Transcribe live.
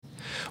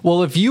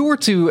Well, if you were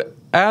to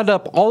add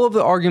up all of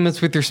the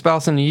arguments with your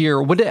spouse in a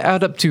year, would it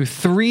add up to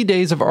 3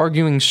 days of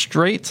arguing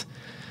straight?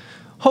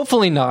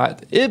 Hopefully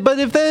not. But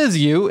if that is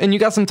you and you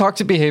got some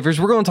toxic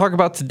behaviors, we're going to talk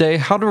about today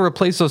how to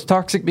replace those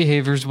toxic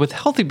behaviors with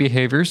healthy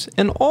behaviors.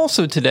 And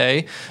also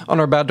today, on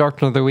our Bad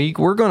Doctrine of the Week,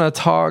 we're going to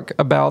talk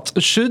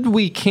about, should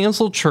we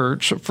cancel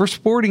church for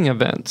sporting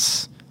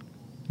events?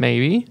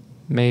 Maybe,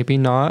 maybe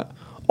not.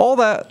 All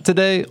that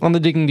today on the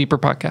Digging Deeper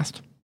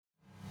podcast.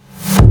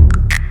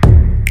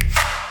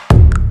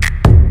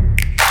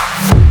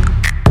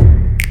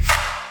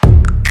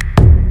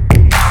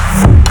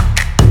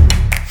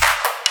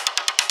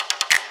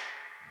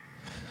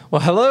 Well,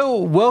 hello.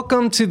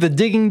 Welcome to the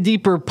Digging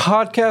Deeper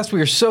podcast.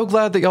 We are so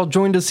glad that y'all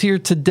joined us here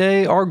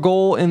today. Our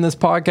goal in this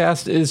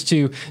podcast is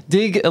to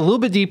dig a little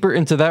bit deeper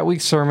into that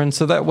week's sermon,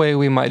 so that way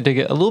we might dig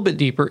it a little bit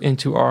deeper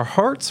into our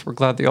hearts. We're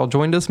glad that y'all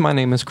joined us. My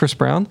name is Chris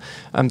Brown.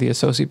 I'm the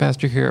associate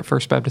pastor here at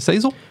First Baptist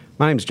Hazel.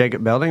 My name is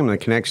Jacob Belding. I'm the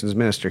connections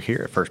minister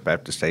here at First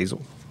Baptist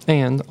Hazel.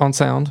 And on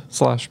sound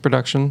 /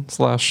 production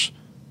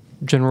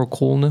 / general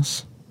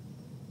coolness,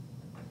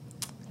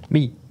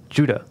 me,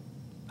 Judah.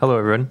 Hello,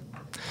 everyone.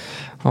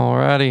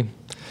 Alrighty.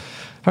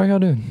 How are y'all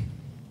doing?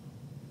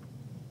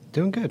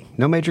 Doing good.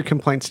 No major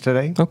complaints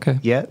today. Okay.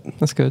 Yet.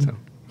 That's good. So.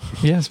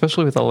 Yeah,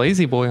 especially with a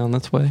lazy boy on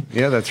its way.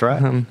 Yeah, that's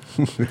right.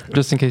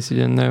 Just in case you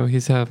didn't know,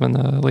 he's having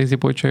a lazy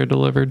boy chair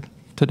delivered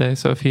today,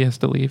 so if he has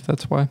to leave,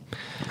 that's why.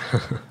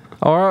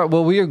 All right,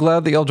 well, we are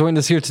glad that y'all joined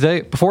us here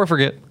today. Before I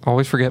forget,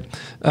 always forget,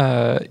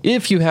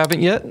 if you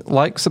haven't yet,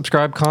 like,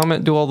 subscribe,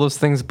 comment, do all those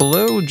things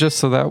below, just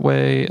so that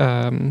way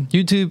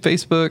YouTube,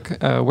 Facebook,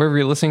 wherever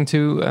you're listening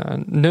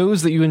to,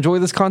 knows that you enjoy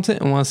this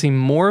content and want to see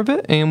more of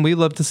it, and we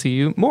love to see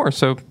you more.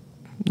 So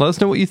let us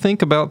know what you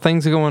think about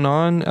things going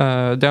on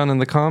down in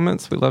the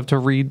comments. We love to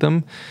read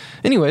them.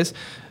 Anyways,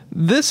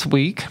 this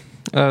week,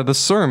 the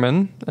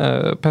sermon,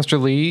 Pastor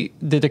Lee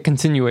did a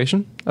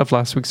continuation of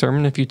last week's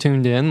sermon. If you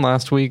tuned in,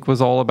 last week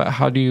was all about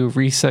how do you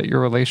reset your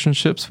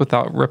relationships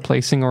without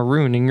replacing or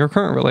ruining your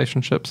current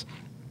relationships.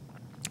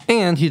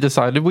 And he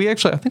decided,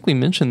 I think we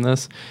mentioned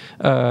this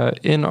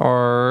in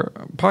our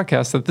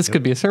podcast, that this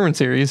could be a sermon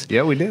series.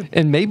 Yeah, we did.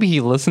 And maybe he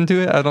listened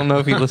to it. I don't know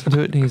if he listened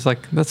to it. And he's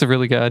like, that's a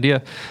really good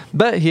idea.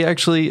 But he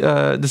actually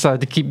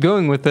decided to keep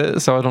going with it.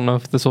 So I don't know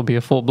if this will be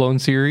a full-blown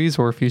series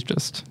or if he's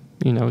just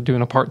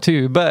doing a part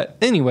 2. But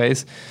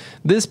anyways,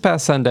 this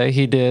past Sunday,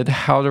 he did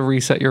How to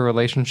Reset Your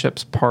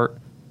Relationships Part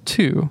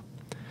 2.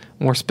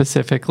 More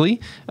specifically,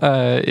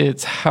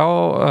 it's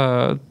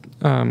how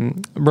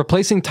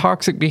replacing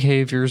toxic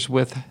behaviors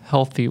with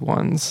healthy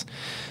ones.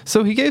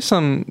 So he gave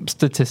some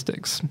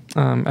statistics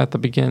at the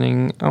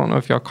beginning. I don't know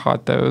if y'all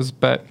caught those,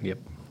 but yep.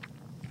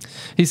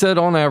 He said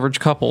on average,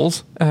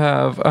 couples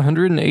have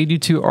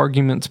 182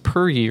 arguments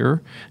per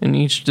year, and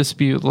each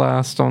dispute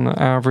lasts on an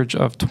average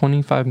of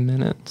 25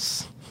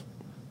 minutes.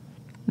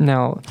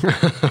 Now,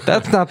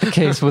 that's not the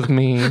case with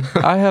me.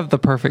 I have the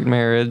perfect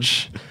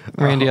marriage.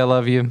 Randy, I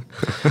love you.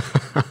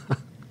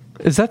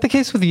 Is that the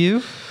case with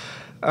you?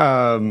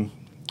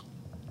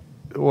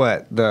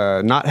 What?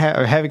 The not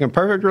having a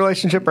perfect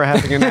relationship or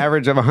having an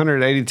average of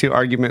 182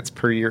 arguments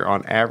per year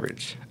on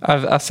average?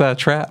 I set a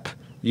trap.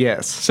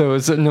 Yes. So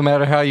no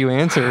matter how you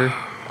answer,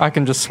 I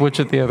can just switch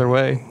it the other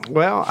way.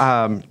 Well,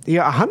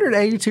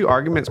 182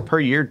 arguments per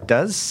year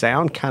does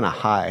sound kind of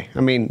high.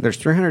 I mean, there's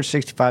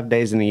 365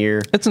 days in a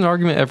year. It's an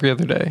argument every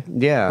other day.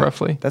 Yeah.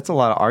 Roughly. That's a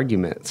lot of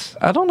arguments.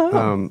 I don't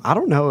know. I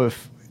don't know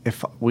if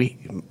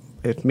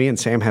me and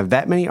Sam have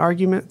that many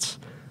arguments.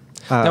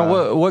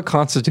 Now, what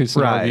constitutes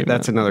an argument?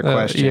 That's another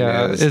question.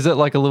 Is it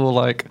like a little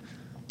like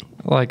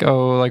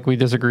we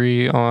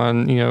disagree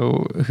on,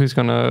 who's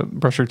going to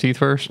brush your teeth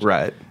first?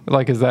 Right.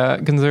 Like, is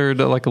that considered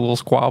like a little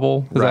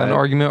squabble? Is that an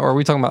argument? Or are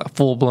we talking about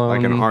full-blown?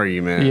 Like an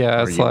argument.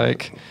 Yeah, it's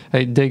like,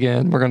 hey, dig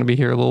in. We're going to be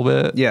here a little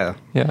bit. Yeah.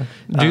 Yeah.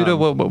 Judah,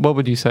 what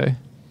would you say?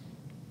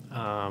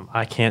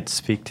 I can't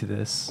speak to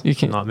this. You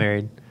can't. I'm not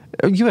married.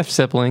 You have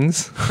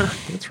siblings.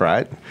 That's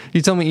right.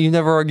 You tell me you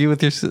never argue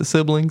with your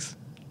siblings?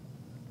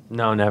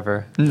 No,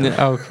 never.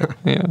 Okay.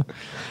 Yeah.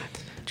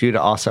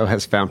 Judah also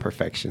has found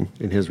perfection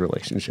in his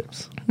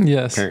relationships.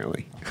 Yes.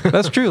 Apparently.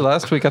 That's true.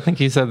 Last week, I think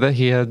he said that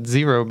he had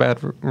 0 bad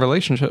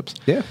relationships.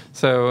 Yeah.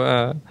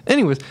 So,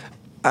 anyways,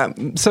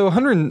 so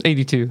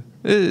 182,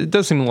 it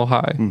does seem a little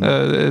high.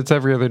 Mm-hmm. It's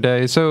every other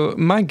day. So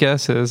my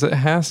guess is it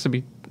has to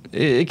be,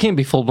 it can't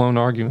be full-blown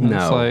arguments.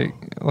 No.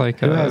 Like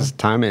who has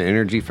time and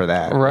energy for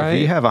that? Right.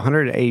 If you have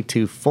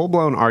 182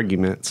 full-blown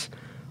arguments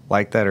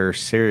like that are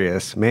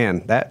serious,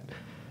 man, that,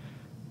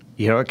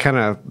 it kind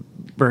of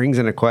brings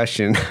into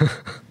question,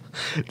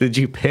 did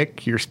you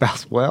pick your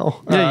spouse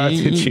well? Yeah,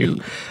 did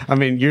you? I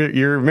mean,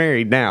 you're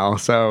married now,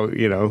 so,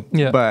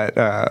 Yeah. But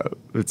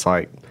it's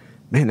like,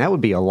 man, that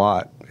would be a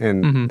lot.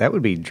 And that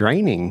would be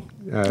draining.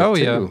 Oh,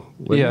 too,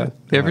 yeah.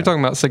 If you're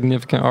talking about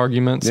significant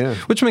arguments,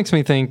 which makes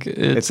me think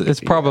it's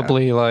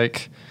probably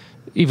like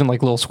even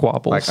like little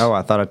squabbles. Like, oh,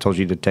 I thought I told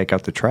you to take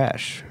out the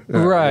trash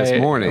Right,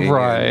 this morning.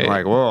 right. And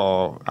like,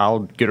 well, I'll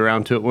get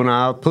around to it when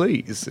I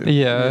please. And,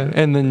 yeah,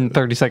 and then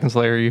 30 seconds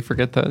later, you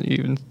forget that you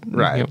even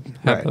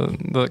had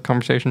the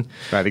conversation.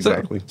 Right,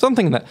 exactly. So I'm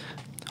thinking that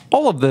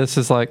all of this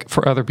is like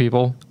for other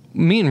people.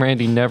 Me and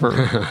Randy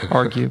never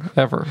argue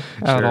ever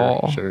at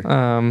all.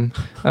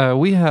 Sure.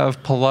 We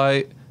have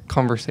polite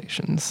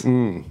conversations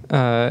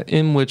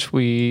in which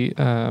we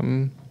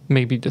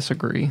maybe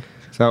disagree.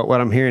 So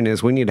what I'm hearing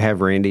is we need to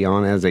have Randy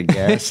on as a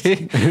guest.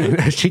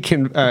 She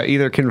can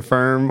either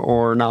confirm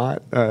or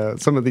not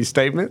some of these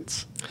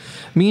statements.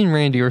 Me and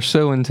Randy are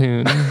so in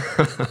tune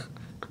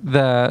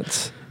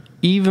that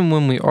even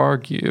when we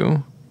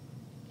argue,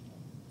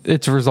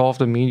 it's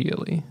resolved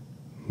immediately.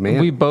 Man.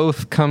 We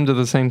both come to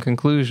the same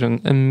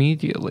conclusion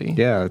immediately.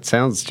 Yeah, it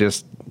sounds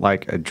just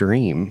like a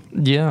dream.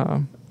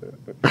 Yeah.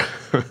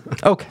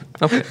 Okay.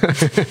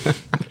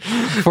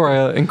 Before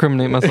I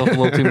incriminate myself a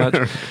little too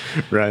much.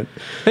 Right.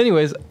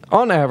 Anyways,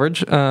 on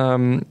average,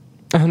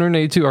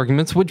 182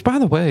 arguments, which, by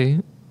the way,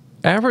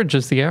 average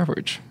is the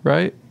average,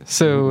 right?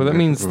 So that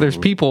means there's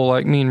people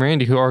like me and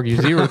Randy who argue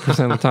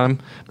 0% of the time,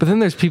 but then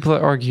there's people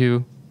that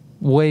argue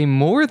way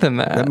more than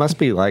that. That must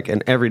be like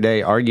an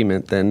everyday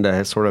argument then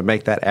to sort of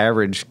make that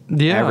average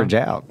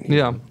out.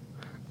 Yeah.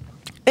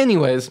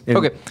 Anyways,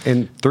 okay.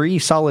 In 3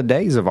 solid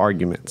days of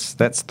arguments.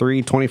 That's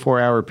 3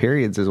 24-hour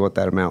periods is what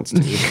that amounts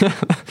to.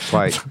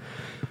 Like,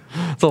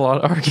 it's a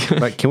lot of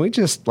arguing. like, can we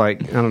just,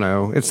 like, I don't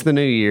know, it's the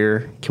new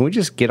year. Can we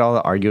just get all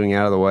the arguing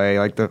out of the way?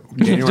 Like the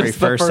January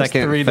 1st,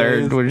 2nd, 3rd,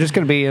 days. We're just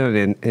going to be in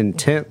an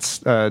intense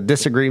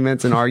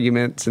disagreements and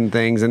arguments and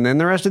things. And then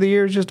the rest of the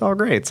year is just all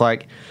great. It's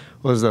like,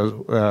 what was those,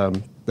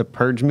 the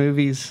Purge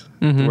movies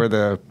where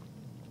the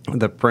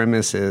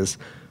premise is,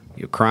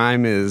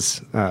 crime is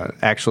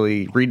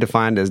actually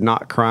redefined as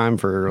not crime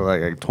for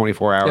like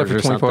 24 hours for 24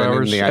 or something.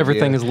 hours,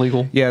 everything is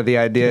legal. Yeah, the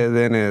idea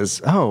then is,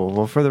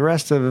 for the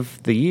rest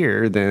of the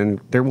year,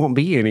 then there won't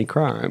be any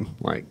crime.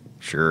 Like,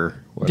 sure,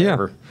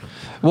 whatever. Yeah.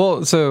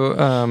 Well, so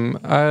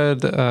I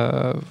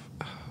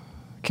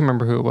can't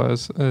remember who it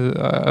was.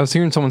 I was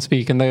hearing someone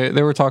speak, and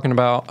they were talking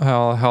about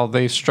how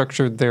they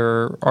structured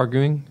their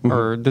arguing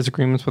or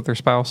disagreements with their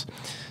spouse.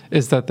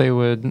 Is that they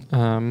would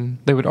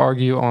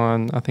argue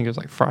on, I think it was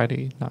like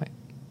Friday night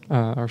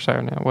or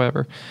Saturday night,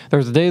 whatever. There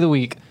was a day of the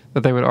week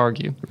that they would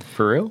argue.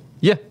 For real?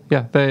 Yeah.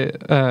 They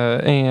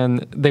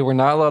and they were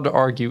not allowed to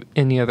argue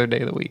any other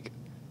day of the week.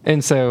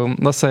 And so,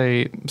 let's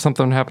say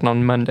something happened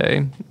on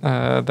Monday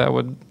that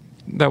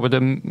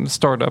would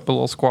start up a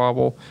little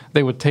squabble.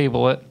 They would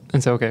table it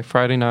and say, okay,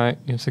 Friday night,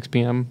 6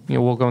 p.m.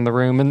 We'll go in the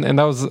room. And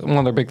that was one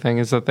of their big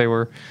things, is that they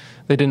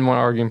didn't want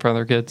to argue in front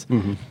of their kids.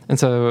 And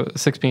so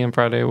 6 p.m.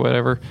 Friday,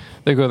 whatever,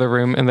 they go to their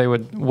room and they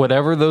would,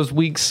 whatever those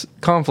week's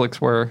conflicts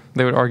were,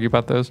 they would argue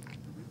about those.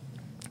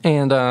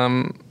 And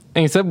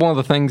he said one of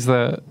the things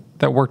that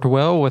worked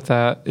well with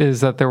that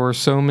is that there were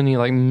so many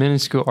like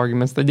minuscule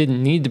arguments that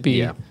didn't need to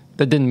be,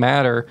 that didn't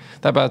matter,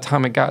 that by the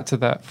time it got to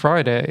that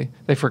Friday,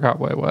 they forgot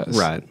what it was.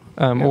 Right.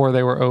 Or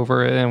they were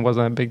over it and it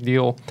wasn't a big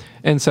deal.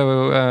 And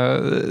so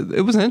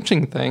it was an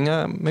interesting thing.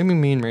 Maybe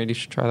me and Randy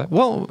should try that.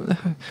 Well,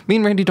 me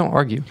and Randy don't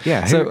argue.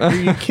 Yeah, so, who are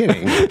you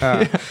kidding?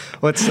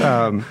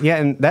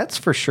 And that's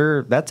for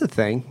sure. That's a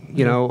thing.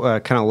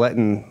 Kind of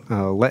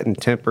letting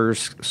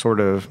tempers sort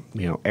of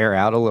air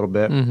out a little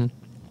bit.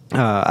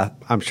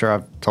 I'm sure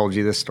I've told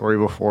you this story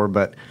before,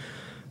 but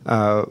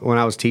when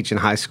I was teaching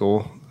high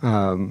school,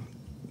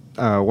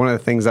 one of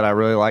the things that I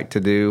really liked to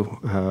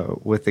do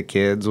with the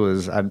kids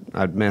was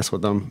I'd mess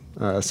with them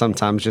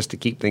sometimes just to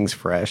keep things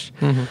fresh.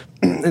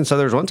 And so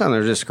there was one time there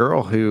was this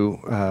girl who,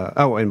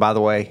 and by the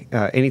way,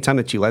 anytime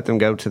that you let them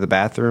go to the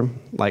bathroom,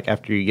 like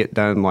after you get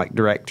done like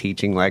direct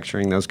teaching,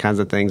 lecturing, those kinds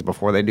of things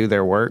before they do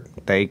their work,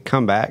 they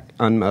come back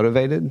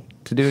unmotivated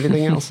to do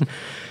anything else.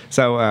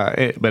 So,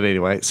 but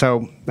anyway,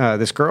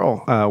 this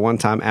girl one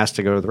time asked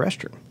to go to the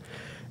restroom.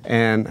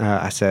 And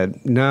I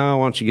said, no,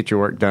 why don't you get your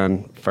work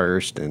done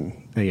first? And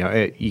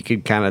you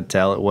could kind of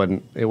tell it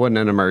wasn't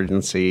an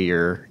emergency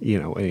or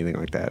anything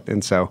like that.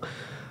 And so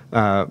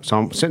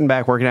I'm sitting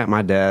back working at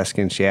my desk,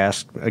 and she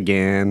asked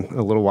again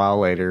a little while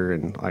later,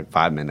 in like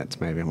 5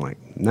 minutes maybe. I'm like,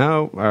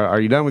 no,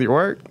 are you done with your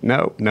work?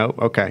 No,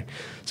 okay.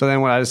 So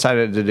then what I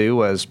decided to do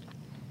was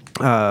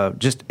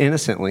just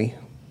innocently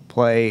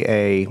pull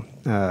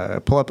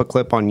up a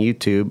clip on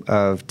YouTube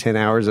of 10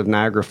 hours of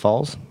Niagara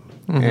Falls.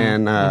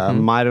 And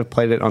might have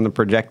played it on the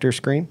projector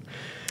screen.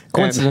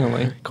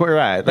 Coincidentally.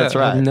 Right, that's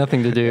right. Had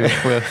nothing to do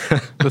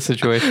with the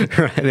situation.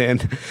 Right,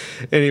 and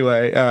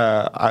anyway,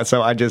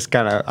 so I just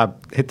I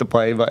hit the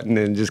play button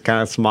and just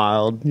kind of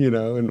smiled,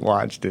 and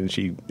watched. And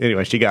she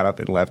got up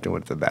and left and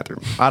went to the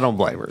bathroom. I don't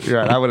blame her. You're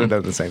right, I would have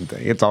done the same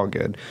thing. It's all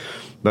good.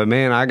 But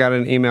man, I got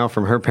an email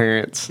from her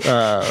parents. It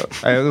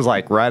was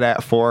like right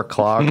at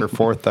 4:00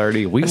 or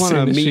 4:30. We want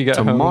to meet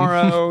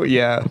tomorrow.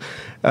 Yeah.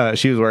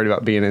 She was worried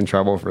about being in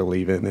trouble for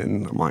leaving,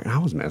 and I'm like, I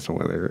was messing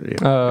with her.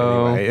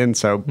 Anyway. And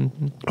so,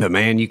 but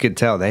man, you could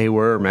tell they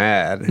were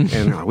mad.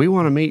 And we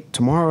want to meet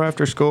tomorrow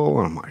after school.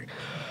 And I'm like,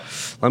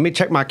 let me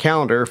check my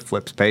calendar.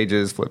 Flips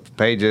pages.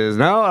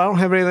 No, I don't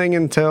have anything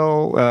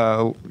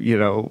until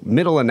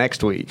middle of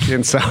next week.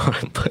 And so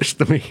I pushed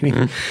the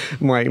meeting.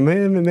 I'm like,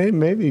 man,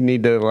 maybe you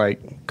need to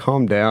like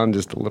calm down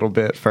just a little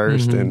bit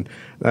first. And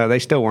they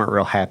still weren't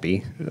real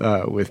happy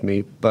with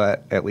me,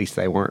 but at least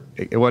they weren't.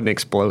 It wasn't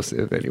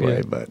explosive anyway.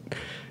 Yeah. But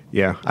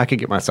yeah, I could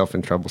get myself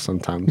in trouble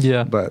sometimes.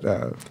 Yeah, but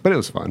it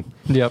was fun.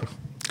 Yep.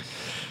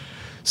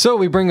 So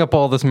we bring up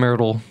all this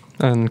marital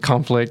and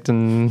conflict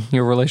and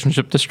your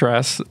relationship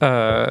distress,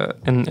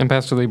 and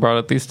Pastor Lee brought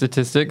up these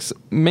statistics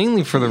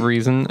mainly for the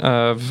reason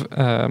of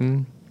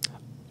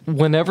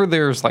whenever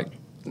there's like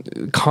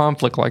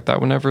conflict like that,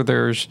 whenever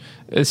there's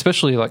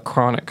especially like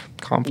chronic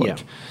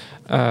conflict,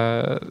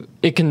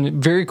 it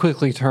can very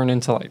quickly turn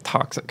into like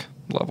toxic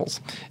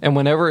levels. And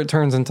whenever it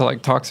turns into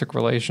like toxic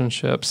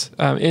relationships,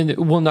 it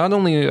will not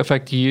only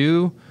affect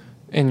you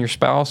and your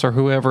spouse or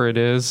whoever it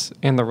is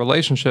in the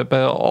relationship,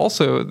 but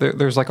also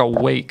there's like a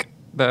wake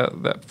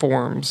that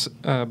forms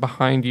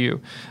behind you,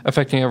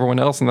 affecting everyone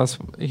else. And that's,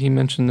 he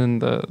mentioned in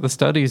the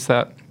studies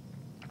that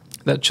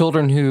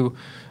children who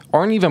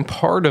aren't even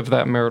part of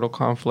that marital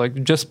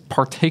conflict, just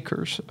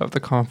partakers of the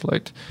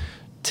conflict,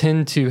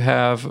 tend to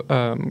have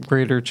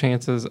greater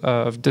chances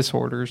of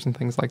disorders and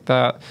things like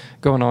that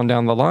going on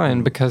down the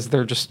line, because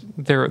they're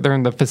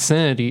in the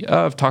vicinity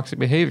of toxic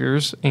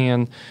behaviors.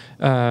 And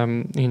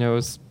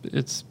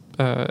it's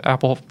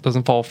apple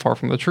doesn't fall far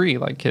from the tree.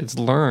 Like, kids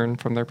learn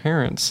from their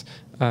parents,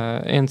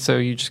 and so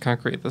you just kind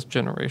of create this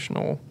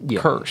generational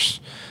curse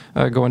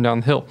going down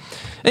the hill.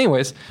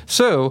 Anyways,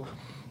 so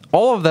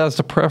all of that is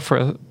to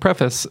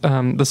preface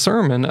the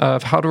sermon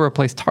of how to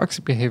replace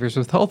toxic behaviors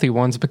with healthy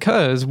ones,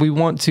 because we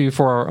want to,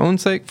 for our own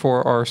sake,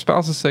 for our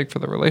spouse's sake, for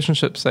the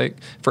relationship's sake,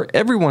 for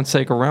everyone's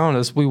sake around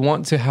us, we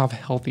want to have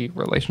healthy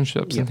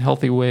relationships in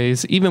healthy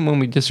ways, even when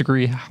we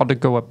disagree, how to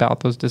go about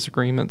those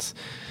disagreements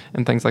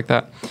and things like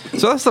that.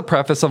 So that's the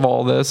preface of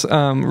all this.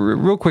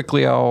 Real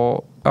quickly,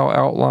 I'll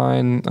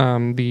outline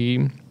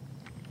the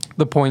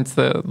points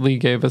that Lee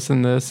gave us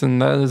in this, and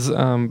that is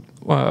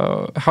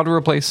how to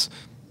replace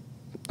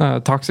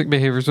toxic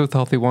behaviors with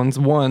healthy ones.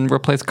 1,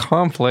 replace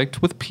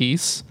conflict with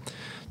peace.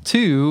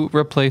 2,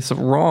 replace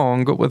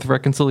wrong with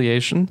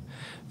reconciliation.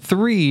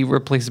 3,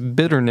 replace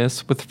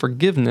bitterness with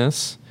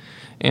forgiveness.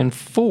 And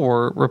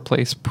 4,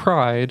 replace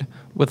pride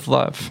with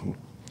love.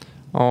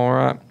 All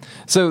right.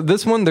 So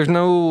this one, there's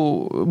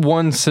no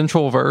one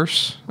central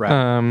verse, right?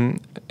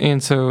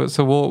 And so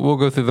we'll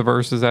go through the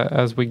verses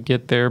as we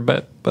get there.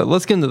 But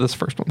let's get into this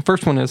first one. The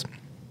first one is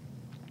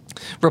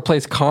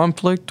replace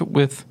conflict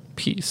with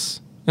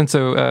peace. And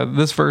so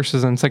this verse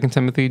is in 2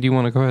 Timothy. Do you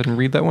want to go ahead and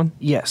read that one?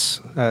 Yes.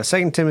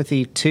 2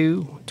 Timothy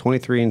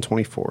 2:23 and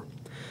 24.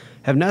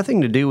 Have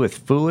nothing to do with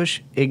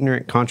foolish,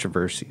 ignorant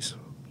controversies.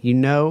 You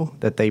know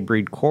that they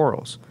breed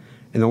quarrels,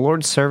 and the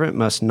Lord's servant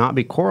must not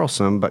be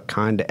quarrelsome, but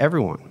kind to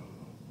everyone.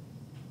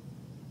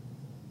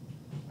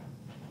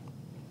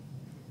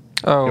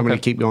 Oh, okay. You want me to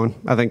keep going?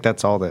 I think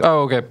that's all that.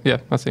 Oh, okay. Yeah,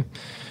 I see.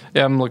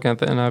 Yeah, I'm looking at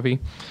the NIV.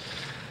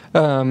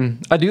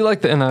 I do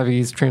like the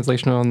NIV's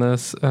translation on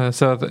this.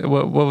 So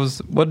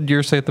what did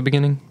yours say at the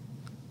beginning?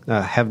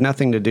 Have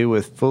nothing to do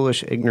with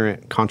foolish,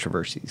 ignorant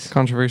controversies.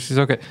 Controversies,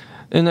 okay.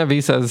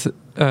 NIV says,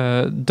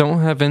 don't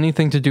have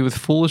anything to do with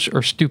foolish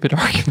or stupid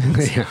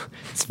arguments. Yeah,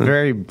 it's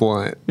very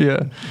blunt.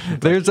 Yeah.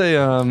 There's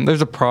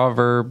a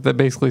proverb that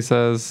basically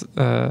says,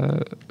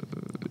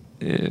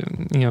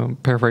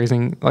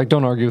 paraphrasing, like,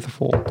 don't argue with a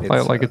fool.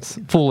 It's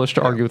foolish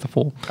to argue with a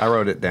fool. I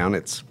wrote it down.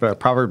 It's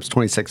Proverbs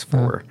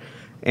 26:4.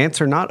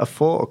 Answer not a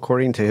fool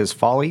according to his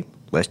folly,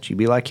 lest you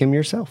be like him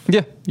yourself.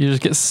 Yeah, you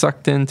just get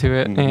sucked into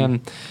it. And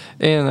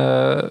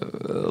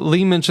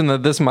Lee mentioned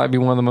that this might be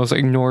one of the most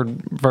ignored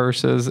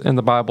verses in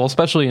the Bible,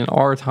 especially in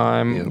our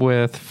time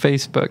with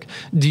Facebook.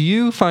 Do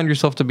you find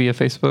yourself to be a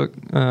Facebook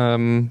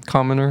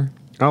commenter?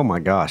 Oh my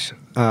gosh.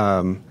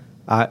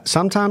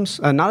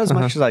 Sometimes, not as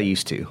much as I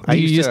used to. You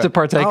used to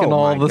partake in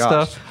all the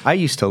stuff? I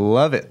used to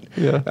love it.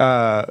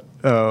 Yeah.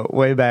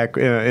 Way back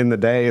in the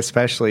day,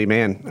 especially,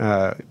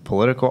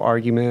 political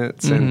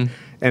arguments.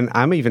 And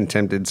I'm even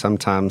tempted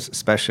sometimes,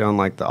 especially on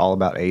like the All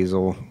About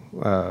Azel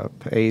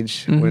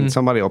page, when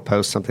somebody will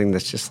post something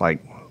that's just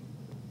like,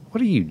 what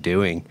are you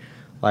doing?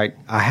 Like,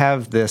 I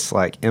have this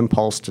like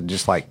impulse to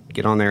just like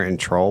get on there and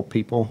troll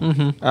people.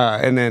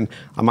 And then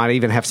I might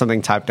even have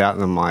something typed out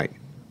and I'm like,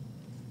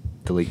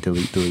 delete.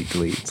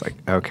 It's like,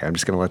 okay, I'm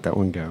just going to let that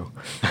one go.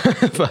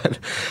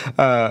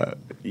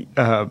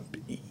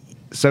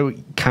 So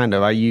kind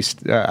of,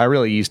 I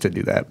really used to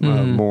do that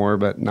more,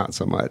 but not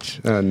so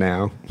much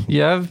now.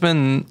 Yeah,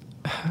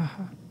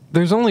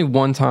 there's only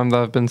one time that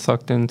I've been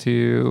sucked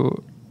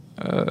into,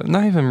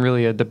 not even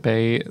really a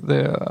debate.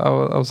 I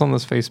was on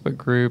this Facebook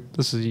group,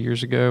 this is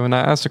years ago, and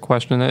I asked a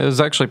question. It was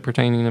actually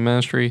pertaining to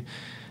ministry,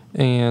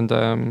 and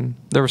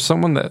there was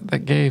someone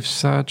that gave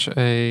such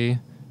a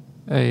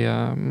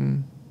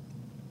kind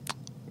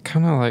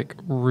of like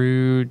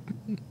rude,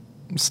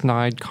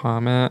 snide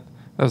comment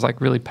that was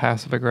like really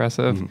passive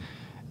aggressive,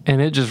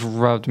 and it just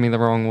rubbed me the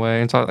wrong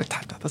way. And so I like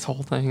typed out this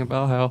whole thing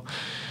about how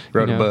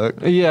wrote a book.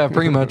 Yeah,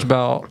 pretty much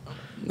about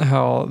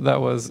how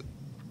that was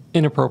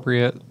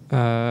inappropriate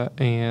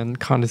and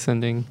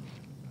condescending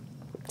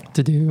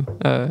to do,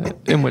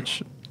 in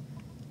which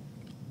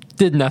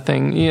did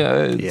nothing.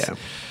 Yeah.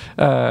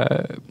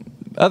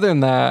 Other than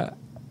that,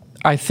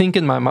 I think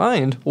in my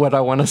mind what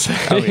I want to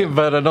say,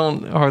 but I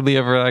don't hardly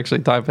ever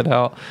actually type it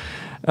out.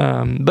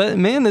 But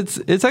man,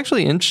 it's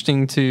actually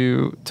interesting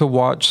to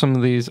watch some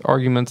of these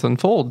arguments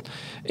unfold.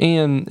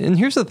 And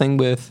here's the thing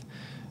with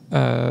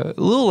a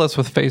little less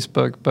with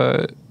Facebook,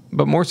 but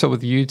more so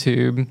with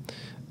YouTube.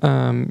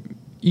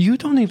 You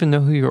don't even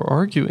know who you're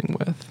arguing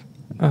with.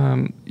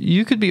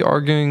 You could be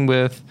arguing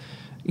with,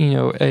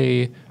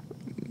 a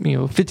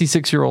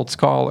 56-year-old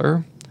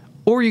scholar.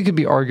 Or you could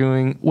be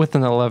arguing with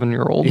an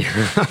 11-year-old.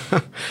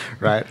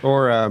 Right.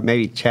 Or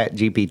maybe Chat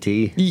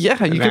GPT.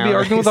 Yeah, you could be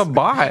arguing with a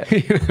bot.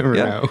 You never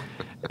know.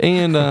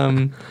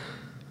 And,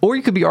 or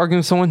you could be arguing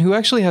with someone who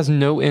actually has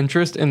no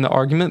interest in the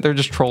argument. They're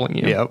just trolling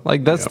you. Yep.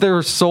 Like, that's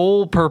their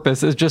sole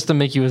purpose, is just to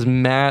make you as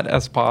mad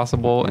as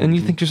possible. And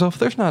you think to yourself,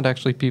 there's not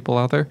actually people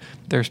out there.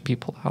 There's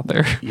people out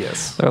there.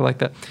 Yes. They're like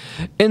that.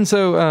 And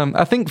so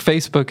I think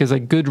Facebook is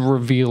a good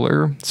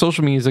revealer.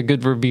 Social media is a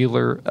good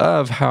revealer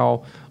of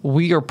how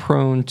we are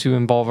prone to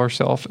involve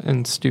ourselves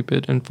in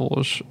stupid and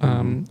foolish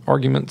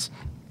arguments.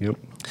 Yep.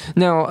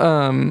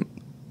 Now,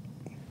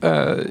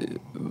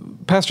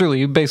 Pastor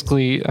Lee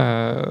basically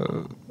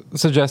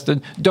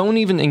suggested don't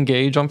even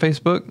engage on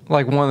Facebook.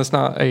 Like, one, that's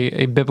not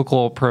a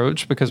biblical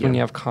approach, because when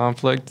you have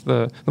conflict,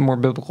 the more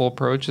biblical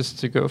approach is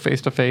to go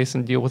face to face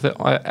and deal with it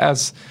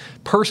as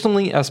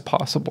personally as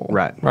possible.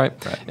 Right.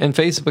 And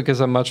Facebook is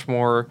a much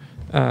more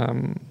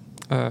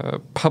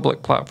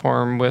public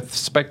platform with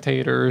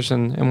spectators,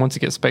 and once you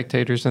get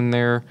spectators in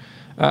there,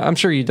 I'm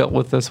sure you dealt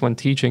with this when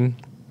teaching,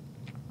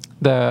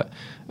 that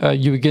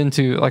you would get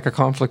into like a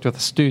conflict with a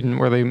student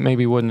where they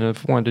maybe wouldn't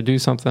have wanted to do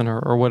something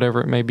or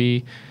whatever it may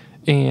be,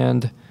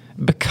 and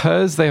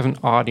because they have an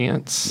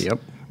audience,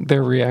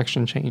 their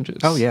reaction changes.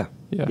 Oh yeah.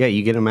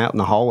 You get them out in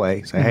the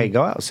hallway, say, "Hey,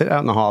 go out, sit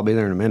out in the hall. I'll be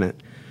there in a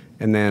minute."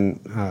 And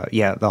then,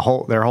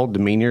 their whole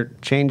demeanor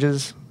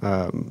changes.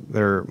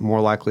 They're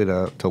more likely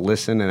to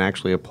listen and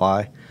actually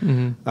apply.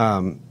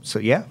 That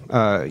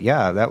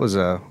was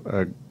a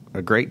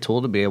great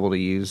tool to be able to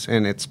use,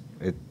 and it's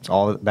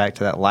all back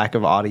to that lack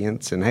of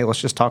audience. And hey,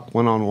 let's just talk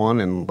one-on-one,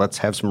 and let's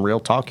have some real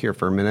talk here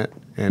for a minute,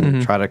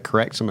 and try to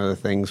correct some of the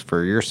things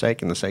for your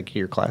sake and the sake of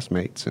your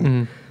classmates.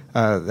 And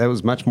that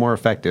was much more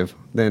effective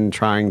than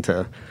trying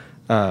to,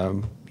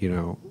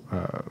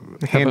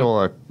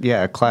 handle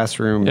a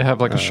classroom.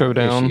 Have like a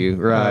showdown issue.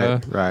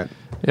 Right.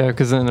 Yeah,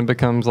 because then it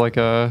becomes like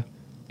a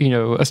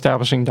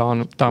establishing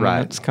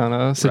dominance kind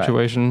of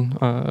situation.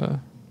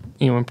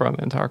 In front of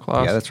the entire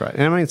class. Yeah, that's right.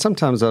 And I mean,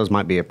 sometimes those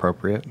might be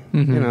appropriate.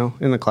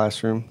 In the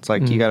classroom, it's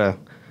like you gotta,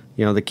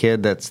 the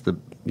kid that's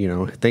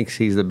thinks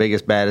he's the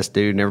biggest, baddest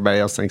dude, and everybody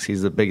else thinks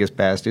he's the biggest,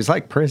 baddest dude. It's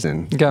like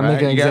prison. You gotta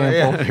make an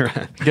example. You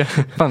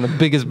gotta find the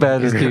biggest,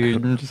 baddest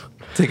dude and just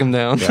take him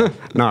down.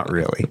 Not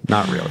really.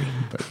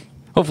 But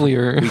hopefully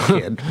you're...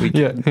 We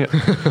kid.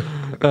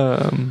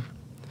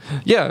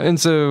 Yeah, and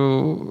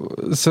so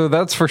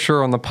that's for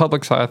sure on the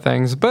public side of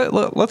things.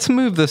 But let's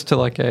move this to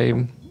like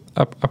a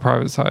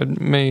private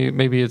side.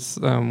 Maybe it's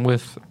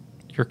with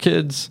your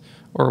kids,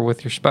 or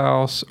with your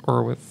spouse,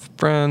 or with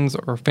friends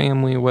or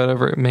family,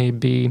 whatever it may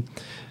be.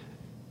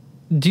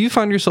 Do you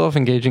find yourself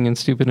engaging in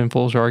stupid and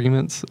foolish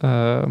arguments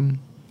in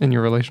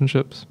your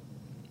relationships?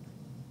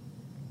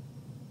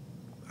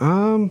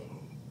 I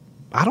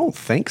don't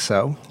think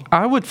so.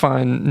 I would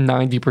find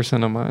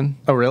 90% of mine.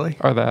 Oh, really?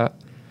 Are that.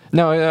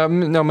 No,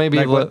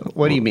 maybe. Like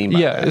what do you mean by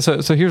that?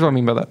 So here's what I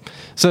mean by that.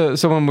 So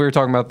when we were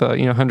talking about the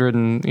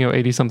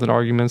 180 something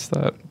arguments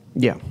that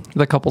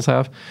couples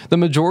have, the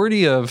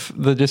majority of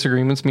the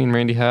disagreements me and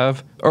Randy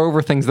have are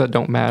over things that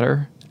don't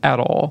matter at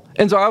all.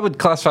 And so I would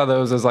classify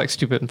those as like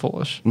stupid and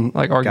foolish,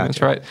 like arguments,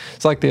 Gotcha. right?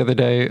 It's like the other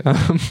day.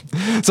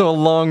 So a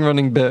long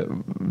running bit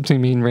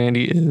between me and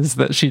Randy is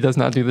that she does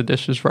not do the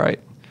dishes right.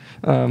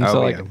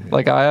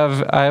 Like I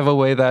have a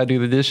way that I do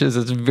the dishes.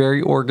 It's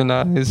very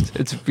organized.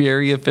 It's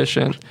very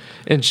efficient,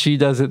 and she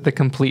does it the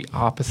complete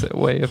opposite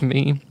way of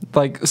me,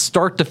 like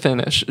start to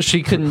finish.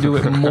 She couldn't do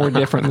it more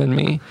different than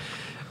me.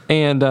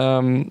 And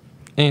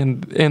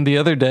the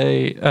other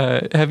day,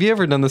 have you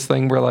ever done this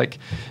thing where like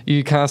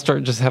you kind of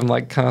start just having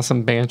like kind of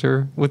some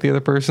banter with the other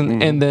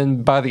person, and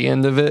then by the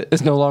end of it,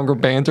 it's no longer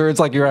banter. It's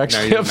like you're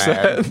actually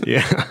upset. Mad.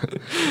 Yeah.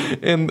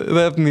 And that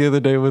happened the other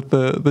day with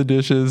the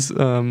dishes.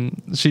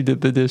 She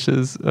did the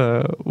dishes,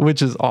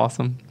 which is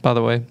awesome, by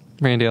the way.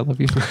 Randy, I love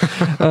you.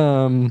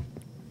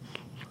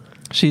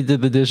 She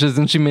did the dishes,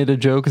 and she made a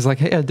joke. It's like,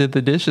 hey, I did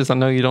the dishes. I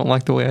know you don't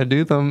like the way I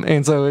do them.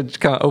 And so it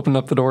kind of opened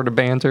up the door to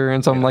banter.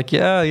 And so I'm like,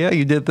 yeah,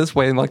 you did this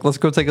way. And like, let's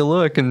go take a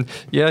look. And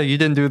yeah, you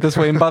didn't do it this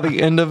way. And by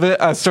the end of it,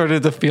 I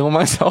started to feel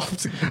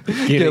myself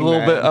get a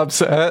little bit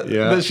upset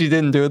that she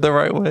didn't do it the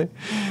right way.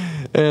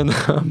 And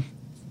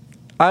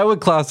I would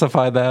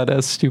classify that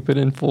as stupid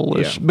and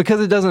foolish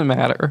because it doesn't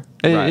matter.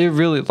 It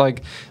really,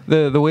 like,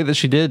 the way that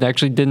she did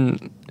actually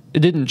didn't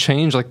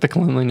change like the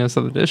cleanliness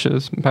of the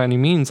dishes by any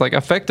means. Like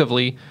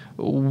effectively,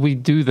 we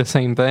do the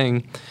same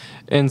thing.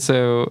 And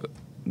so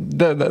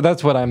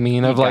that's what I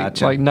mean of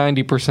Gotcha. like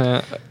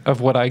 90%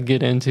 of what I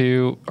get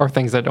into are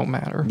things that don't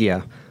matter.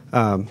 Yeah.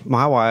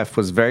 My wife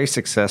was very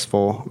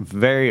successful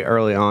very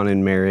early on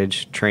in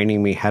marriage,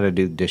 training me how to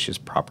do dishes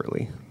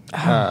properly.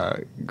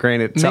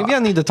 Granted, so Maybe I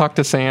need to talk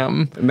to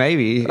Sam.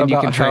 maybe, and you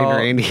about can train how-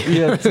 Randy.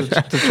 Yeah,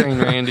 to train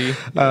Randy.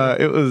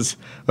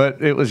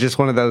 It was just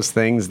one of those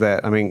things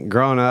that, I mean,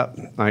 growing up,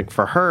 like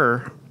for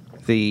her,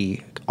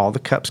 all the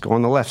cups go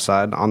on the left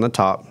side on the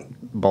top,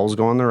 bowls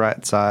go on the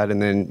right side,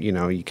 and then,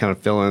 you kind of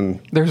fill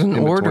in. There's an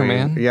in order, between.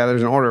 man. Yeah,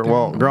 there's an order.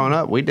 Well, growing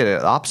up, we did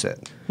it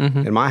opposite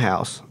in my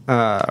house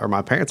or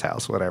my parents'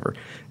 house, whatever.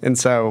 And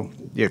so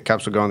the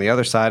cups would go on the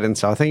other side. And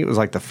so I think it was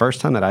like the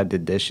first time that I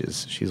did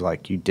dishes, she's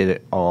like, "You did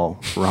it all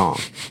wrong."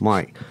 I'm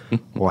like,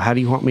 "Well, how do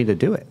you want me to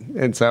do it?"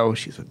 And so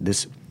she's like,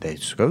 "This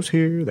goes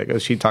here, that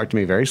goes." She talked to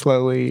me very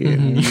slowly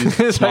and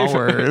used small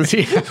words.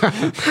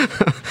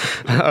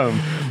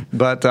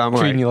 But I'm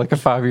Treating you like a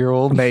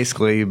 5-year-old.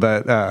 basically,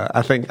 but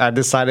I think I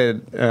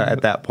decided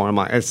at that point, I'm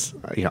like,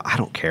 I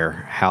don't care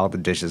how the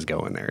dishes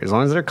go in there, as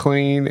long as they're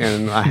clean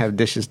and I have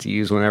dishes to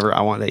use whenever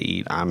I want to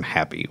eat. I'm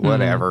happy.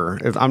 Whatever.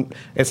 It's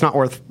not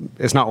worth it.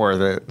 It's not worth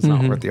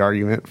the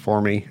argument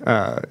for me,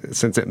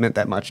 since it meant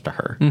that much to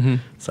her.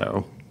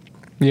 So,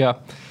 Yeah.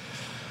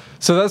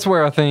 So that's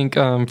where I think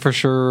for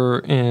sure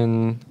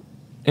in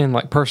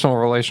like personal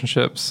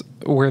relationships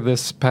where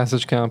this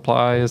passage can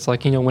apply is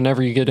like,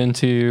 whenever you get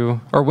into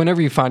or whenever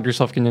you find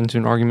yourself getting into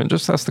an argument,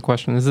 just ask the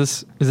question, is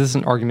this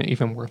an argument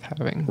even worth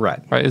having?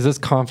 Right. Is this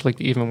conflict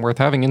even worth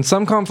having? And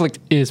some conflict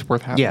is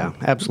worth having. Yeah,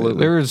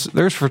 absolutely.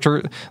 There's for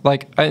sure,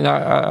 like,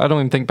 I don't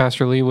even think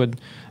Pastor Lee would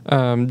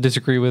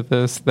disagree with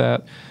this,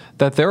 that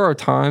there are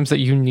times that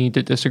you need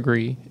to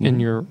disagree in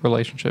your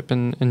relationship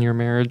and in your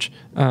marriage.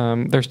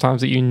 There's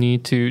times that you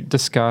need to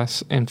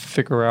discuss and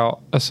figure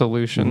out a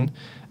solution.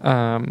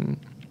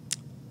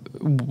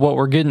 What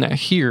we're getting at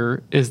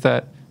here is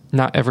that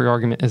not every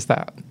argument is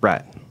that.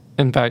 right.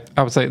 In fact,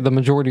 I would say the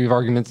majority of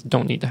arguments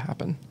don't need to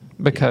happen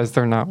because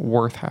they're not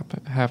worth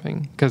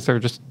having, because they're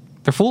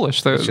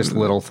foolish. It's just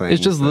little things.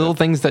 It's just little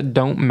things that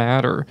don't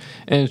matter.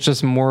 And it's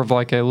just more of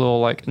like a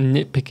little like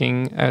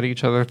nitpicking at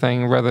each other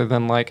thing rather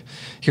than like,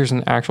 here's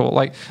an actual,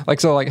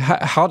 so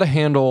how to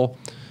handle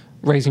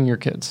raising your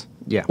kids.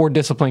 Yeah. Or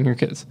disciplining your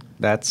kids.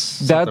 That's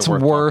That's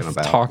worth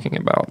talking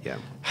about. Yeah.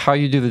 How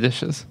you do the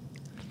dishes.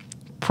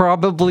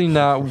 Probably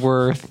not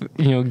worth,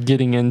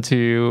 getting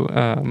into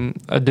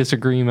a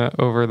disagreement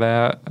over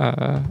that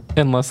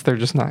unless they're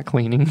just not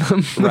cleaning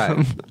them.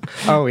 Right.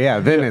 Oh yeah.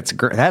 Then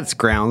that's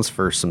grounds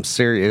for some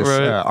serious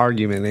Right.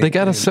 argument. They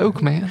got to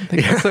soak, man.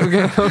 They got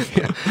to soak.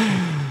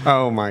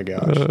 Oh my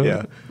gosh.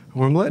 Yeah.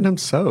 Well, I'm letting them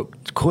soak.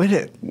 Quit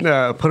it.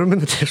 Put them in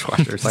the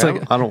dishwasher. It's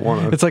like, I don't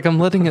want to. It's like I'm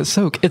letting it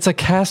soak. It's a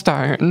cast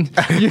iron.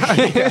 Pull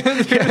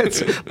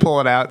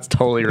it out. It's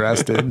totally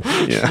rusted.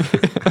 Yeah.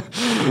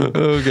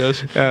 Oh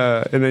gosh.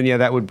 And then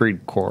that would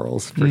breed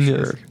quarrels for Yes.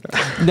 sure.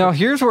 Now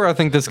here's where I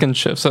think this can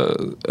shift.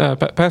 So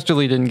Pastor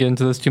Lee didn't get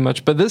into this too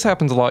much, but this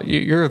happens a lot.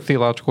 You're a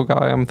theological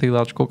guy. I'm a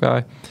theological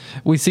guy.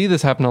 We see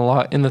this happen a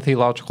lot in the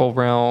theological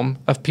realm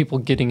of people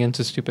getting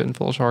into stupid and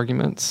foolish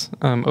arguments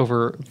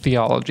over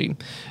theology.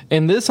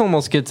 And this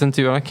almost gets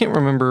into, and I can't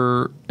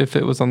remember if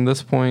it was on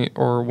this point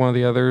or one of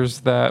the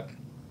others, that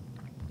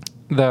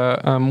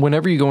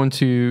whenever you go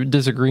into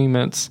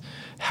disagreements,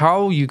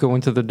 how you go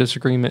into the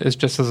disagreement is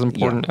just as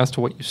important as to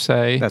what you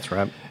say. That's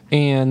right.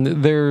 And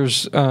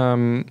there's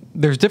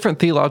different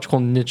theological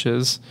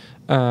niches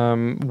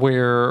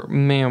where,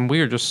 man,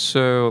 we are just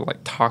so like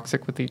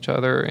toxic with each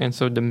other and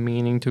so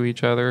demeaning to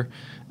each other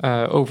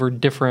over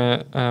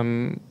different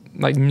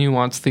like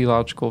nuanced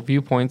theological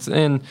viewpoints.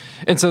 And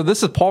so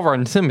this is Paul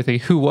writing to Timothy,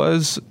 who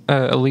was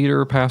a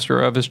leader,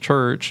 pastor of his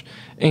church,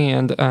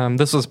 and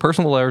this was a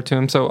personal letter to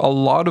him. So a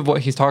lot of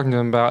what he's talking to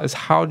him about is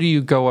how do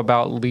you go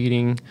about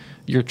leading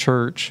your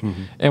church?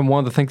 Mm-hmm. And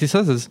one of the things he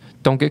says is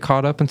don't get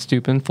caught up in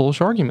stupid and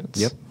foolish arguments.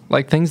 Yep.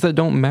 Like things that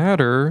don't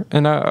matter.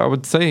 And I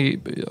would say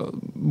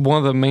one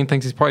of the main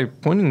things he's probably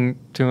pointing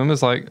to him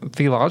is like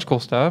theological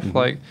stuff,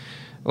 mm-hmm.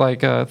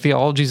 Like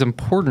theology is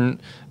important,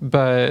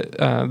 but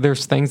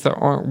there's things that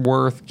aren't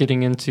worth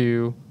getting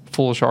into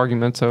foolish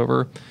arguments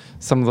over.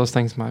 Some of those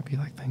things might be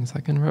like things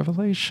like in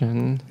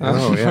Revelation.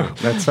 Oh, yeah.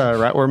 That's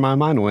right where my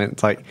mind went.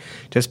 It's like,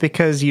 just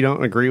because you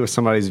don't agree with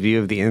somebody's view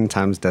of the end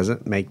times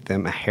doesn't make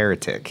them a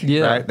heretic.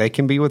 Yeah. Right? They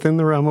can be within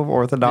the realm of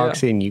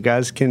orthodoxy, and you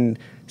guys can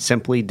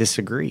simply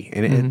disagree.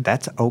 And Mm-hmm.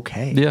 that's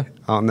okay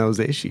on those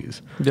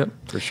issues. Yep.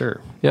 For sure.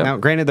 Yep. Now,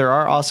 granted, there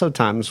are also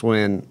times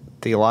when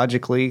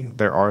theologically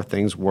there are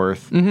things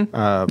worth,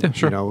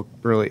 sure.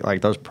 really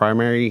like those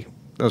primary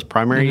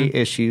Mm-hmm.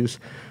 issues.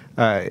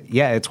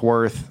 It's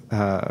worth,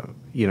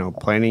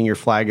 planting your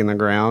flag in the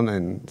ground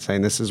and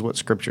saying this is what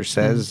Scripture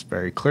says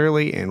very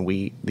clearly, and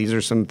these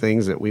are some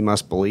things that we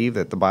must believe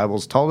that the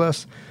Bible's told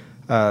us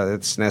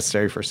that's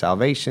necessary for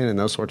salvation and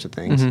those sorts of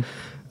things.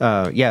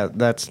 Mm-hmm.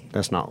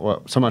 That's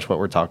not so much what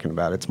we're talking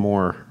about. It's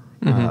more,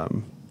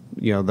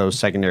 those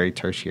secondary,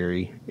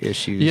 tertiary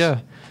issues. Yeah.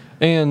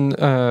 And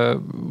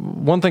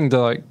one thing to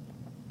like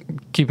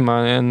keep in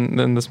mind, and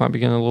then this might be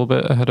getting a little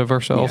bit ahead of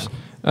ourselves,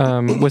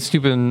 with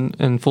stupid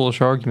and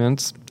foolish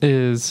arguments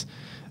is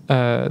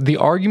the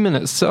argument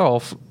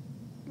itself,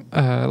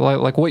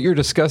 like what you're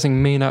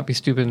discussing may not be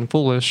stupid and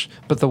foolish,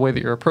 but the way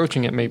that you're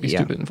approaching it may be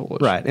stupid and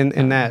foolish. Right,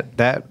 and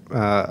that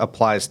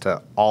applies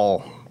to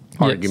all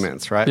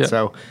arguments, right? Yeah.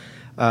 So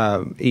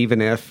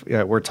even if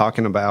we're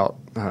talking about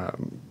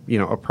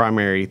a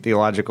primary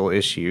theological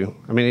issue,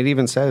 I mean, it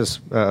even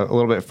says a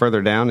little bit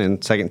further down in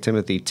 2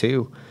 Timothy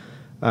 2,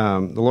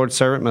 the Lord's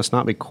servant must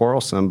not be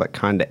quarrelsome, but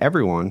kind to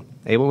everyone,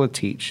 able to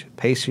teach,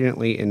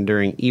 patiently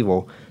enduring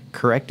evil,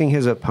 correcting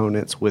his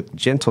opponents with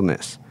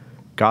gentleness.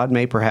 God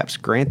may perhaps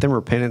grant them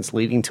repentance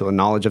leading to a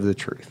knowledge of the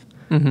truth.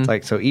 It's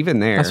like, so even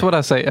there. That's what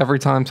I say every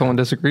time someone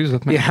disagrees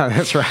with me. Yeah,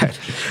 that's right.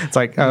 It's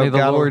like, may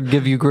the Lord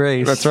give you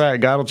grace. That's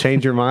right. God will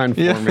change your mind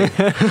for me.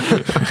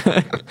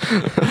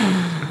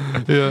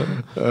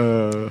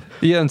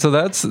 Yeah, and so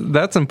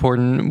that's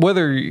important.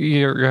 Whether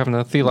you're having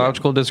a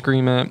theological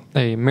disagreement,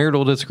 a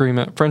marital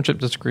disagreement, friendship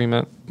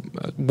disagreement,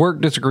 work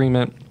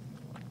disagreement,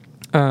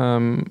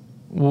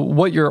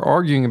 what you're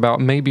arguing about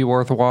may be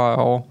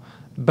worthwhile.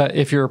 But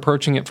if you're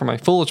approaching it from a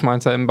foolish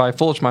mindset, and by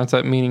foolish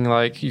mindset meaning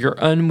like you're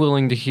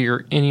unwilling to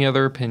hear any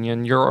other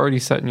opinion, you're already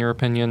set in your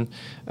opinion,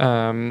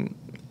 then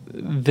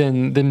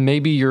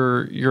maybe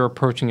you're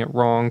approaching it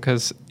wrong.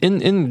 Because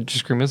in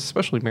disagreements,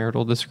 especially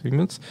marital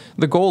disagreements,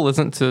 the goal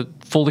isn't to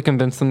fully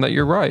convince them that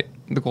you're right.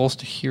 The goal is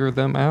to hear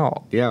them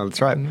out. Yeah, that's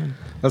right.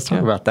 Let's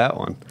talk about that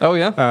one. Oh,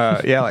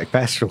 yeah? Like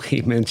Pastor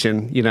Lee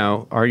mentioned,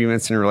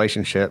 arguments in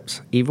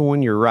relationships, even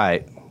when you're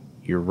right,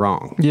 you're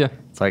wrong. Yeah.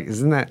 It's like,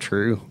 isn't that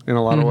true in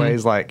a lot of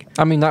ways? Like,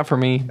 I mean, not for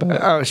me. But,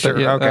 oh, sure.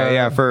 But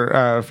yeah,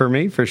 okay. For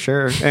me, for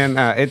sure. And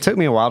it took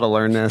me a while to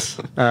learn this.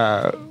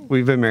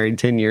 We've been married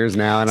 10 years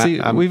now.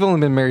 And we've only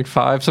been married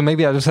 5, so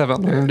maybe I just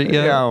haven't learned it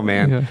yet. Oh,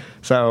 man. Yeah.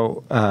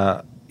 So,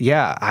 I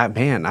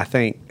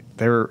think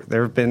there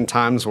have been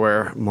times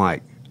where I'm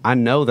like, I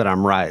know that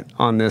I'm right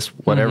on this,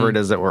 whatever it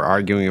is that we're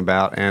arguing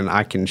about, and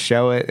I can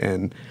show it.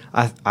 And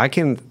I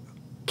can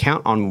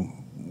count on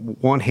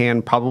one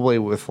hand, probably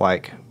with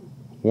like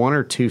 1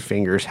 or 2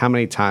 fingers, how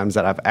many times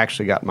that I've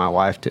actually got my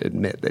wife to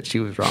admit that she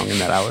was wrong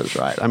and that I was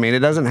right. I mean, it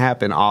doesn't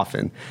happen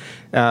often.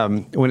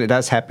 When it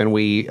does happen,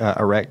 we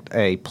erect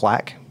a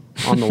plaque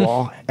on the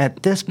wall.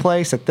 At this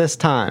place, at this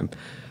time,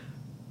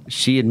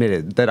 she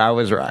admitted that I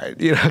was right,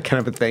 kind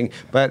of a thing.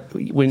 But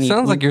when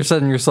Sounds like you're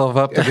setting yourself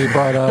up to be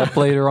brought up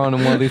later on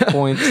in one of these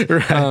points.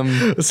 Right.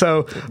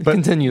 But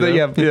continue.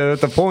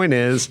 The point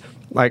is,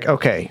 like,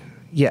 okay,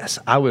 yes,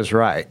 I was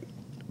right,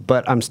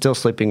 but I'm still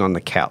sleeping on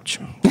the couch.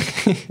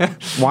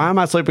 Why am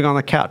I sleeping on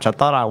the couch? I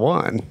thought I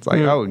won. It's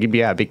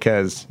like,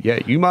 because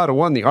you might have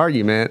won the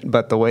argument,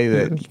 but the way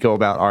that you go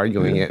about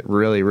arguing it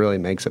really, really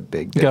makes a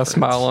big difference. You got a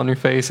smile on your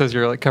face as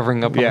you're like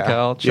covering up on the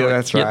couch. Yeah, like,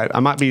 that's right. I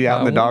might be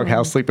out in the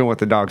doghouse sleeping with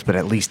the dogs, but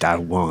at least I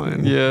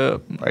won. Yeah.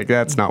 Like,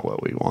 that's not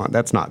what we want.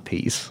 That's not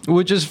peace.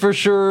 Which is for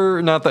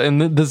sure not the,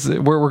 and this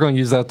we're going to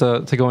use that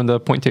to go into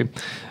point 2.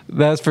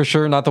 That's for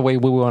sure not the way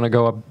we want to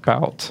go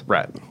about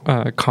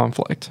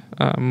conflict.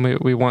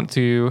 We want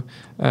to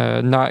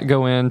not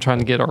go in trying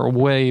to get our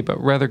way,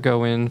 but rather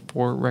go in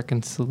for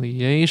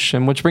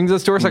reconciliation, which brings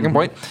us to our second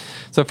point.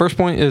 So first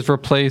point is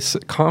replace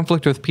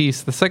conflict with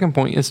peace. The second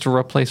point is to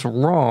replace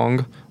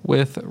wrong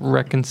with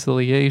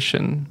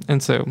reconciliation.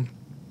 And so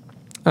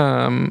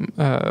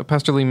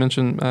Pastor Lee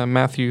mentioned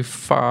Matthew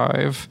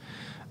 5.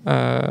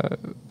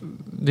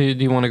 Do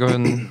you want to go ahead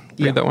and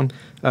read that one?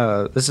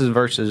 This is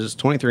verses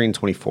 23 and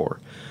 24.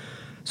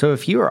 So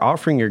if you are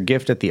offering your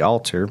gift at the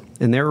altar,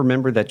 and there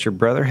remember that your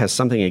brother has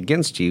something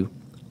against you,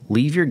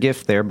 leave your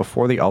gift there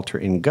before the altar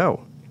and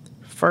go.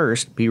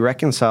 First, be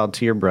reconciled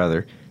to your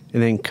brother,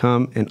 and then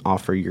come and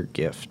offer your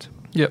gift.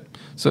 Yep.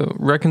 So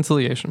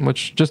reconciliation,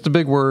 which just a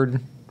big word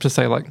to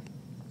say like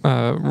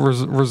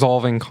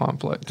resolving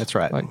conflict. That's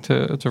right. Like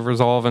to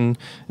resolve and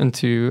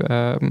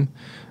to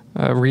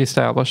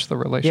reestablish the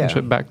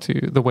relationship back to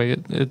the way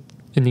it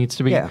needs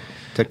to be. Yeah,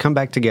 to come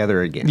back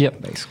together again,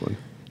 basically.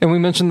 And we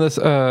mentioned this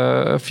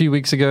a few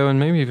weeks ago, and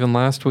maybe even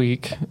last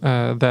week,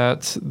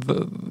 that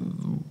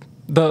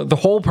the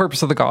whole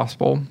purpose of the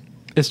gospel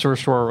is to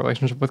restore our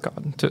relationship with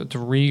God, to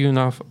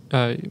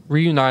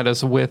reunite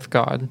us with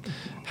God.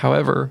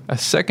 However, a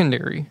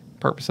secondary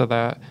purpose of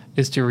that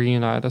is to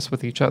reunite us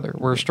with each other.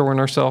 We're restoring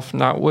ourselves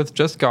not with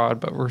just God,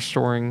 but we're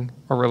restoring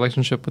our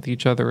relationship with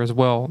each other as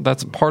well.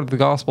 That's part of the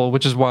gospel,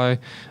 which is why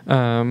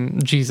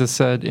Jesus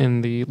said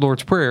in the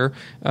Lord's Prayer,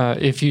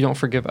 if you don't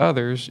forgive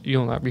others,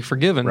 you'll not be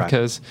forgiven,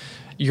 because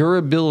your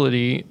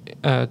ability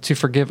to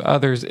forgive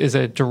others is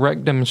a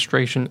direct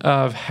demonstration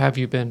of have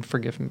you been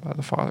forgiven by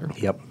the Father.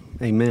 Yep.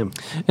 Amen.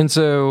 And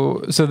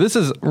so this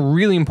is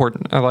really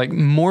important. Like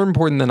more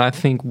important than I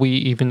think we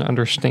even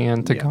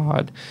understand to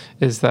God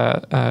is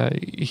that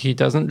He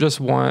doesn't just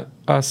want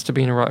us to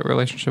be in a right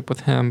relationship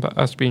with Him, but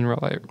us to be in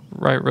a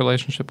right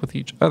relationship with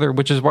each other.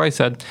 Which is why He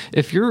said,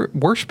 if you're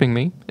worshiping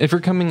me, if you're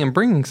coming and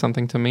bringing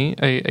something to me,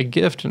 a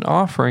gift, an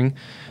offering,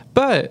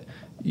 but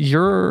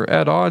you're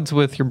at odds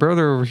with your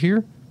brother over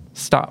here,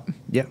 stop.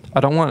 Yeah. I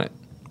don't want it.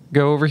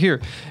 go over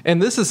here.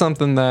 And this is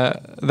something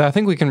that I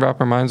think we can wrap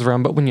our minds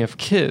around, but when you have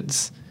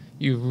kids,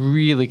 you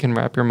really can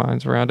wrap your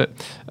minds around it.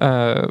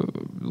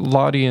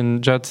 Lottie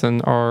and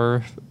Judson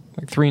are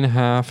like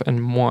 3.5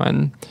 and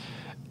 1.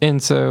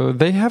 And so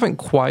they haven't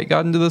quite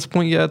gotten to this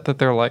point yet that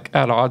they're like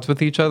at odds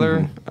with each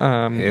other.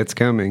 It's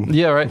coming.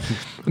 Yeah, right.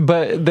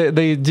 But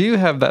they do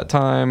have that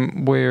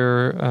time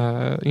where,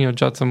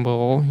 Judson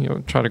will,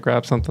 try to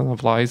grab something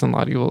of Lottie's, and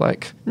Lottie will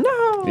like,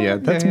 no. Yeah,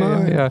 that's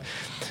mine. Yeah.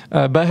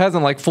 But it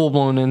hasn't like full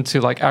blown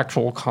into like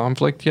actual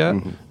conflict yet.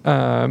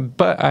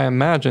 But I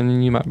imagine,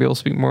 and you might be able to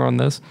speak more on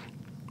this,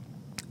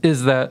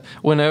 is that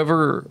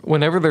whenever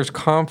there's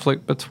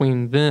conflict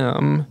between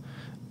them,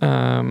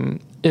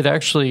 it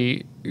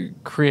actually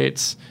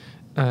creates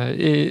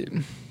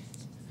it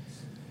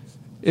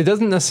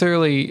doesn't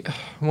necessarily,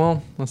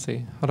 well, let's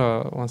see, how do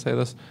I want to say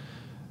this?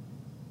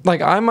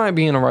 Like, I might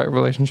be in a right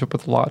relationship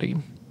with Lottie,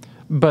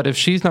 but if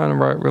she's not in a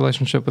right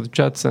relationship with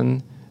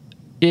Judson,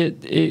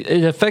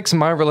 it affects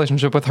my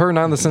relationship with her,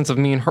 not in the sense of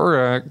me and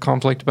her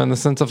conflict, but in the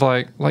sense of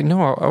like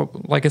no,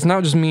 like it's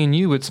not just me and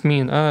you, it's me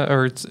and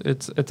or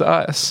it's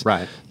us,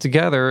 right,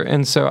 together.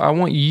 And so I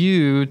want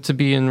you to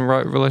be in the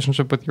right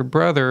relationship with your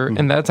brother,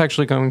 and that's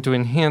actually going to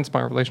enhance my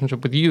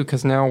relationship with you,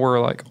 because now we're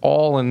like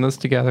all in this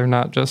together,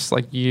 not just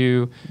like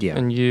you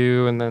and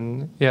you, and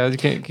then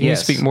can you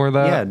speak more of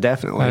that? Yeah,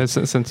 definitely.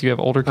 Since you have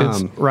older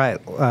kids, right?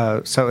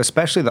 So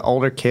especially the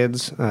older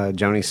kids,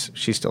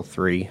 she's still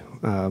 3,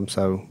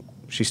 so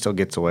she still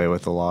gets away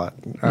with a lot.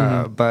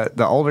 But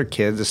the older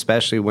kids,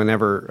 especially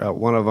whenever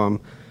one of them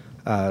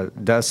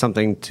does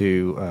something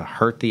to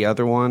hurt the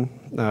other one,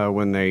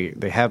 when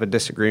they have a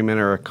disagreement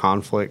or a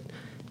conflict,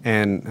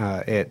 and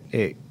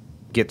it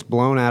gets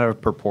blown out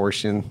of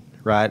proportion,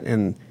 right?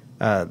 And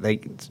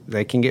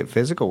they can get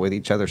physical with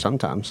each other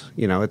sometimes.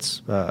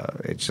 It's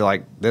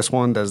like this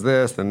one does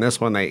this, then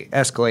this one, they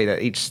escalate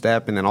at each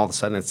step, and then all of a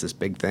sudden it's this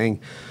big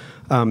thing.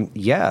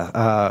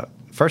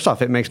 First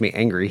off, it makes me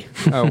angry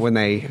when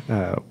they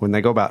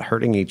go about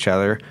hurting each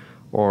other,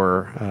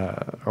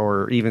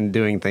 or even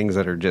doing things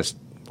that are just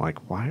like,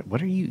 why?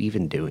 What are you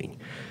even doing?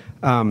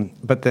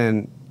 But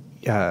then,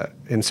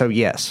 and so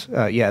yes,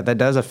 that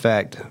does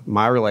affect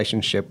my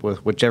relationship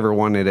with whichever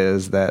one it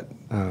is that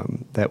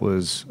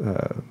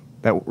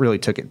really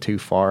took it too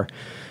far.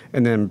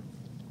 And then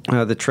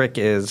the trick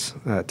is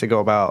to go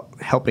about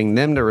helping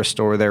them to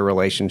restore their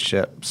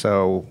relationship.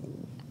 So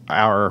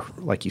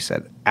like you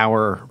said,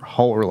 our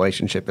whole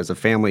relationship as a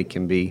family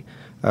can be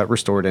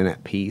restored and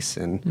at peace,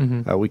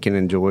 and we can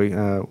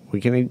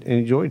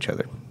enjoy each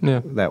other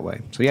that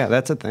way. So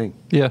that's a thing.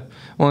 Yeah.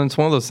 Well, it's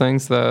one of those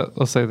things that,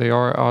 let's say they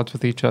are at odds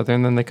with each other,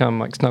 and then they come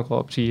like snuggle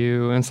up to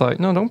you, and it's like,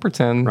 no, don't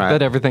pretend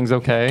that everything's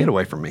okay. Get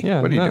away from me.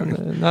 Yeah, what are you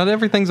doing? Not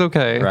everything's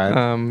okay. Right.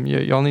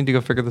 Y'all need to go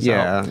figure this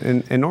out.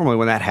 Yeah, and normally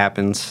when that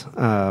happens,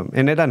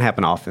 and it doesn't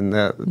happen often,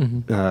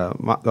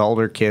 the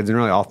older kids, and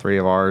really all 3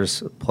 of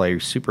ours, play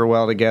super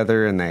well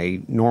together, and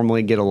they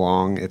normally get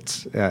along.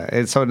 So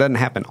it doesn't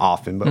happen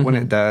often, but when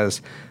it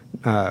does,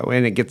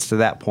 when it gets to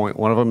that point,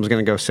 one of them is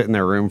going to go sit in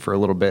their room for a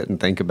little bit and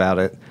think about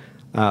it,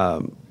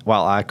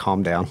 while I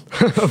calm down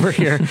over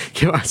here,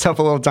 give myself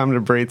a little time to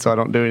breathe so I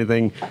don't do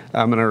anything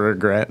I'm going to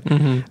regret.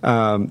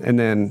 And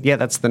then,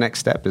 that's the next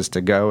step, is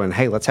to go and,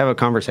 hey, let's have a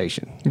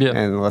conversation.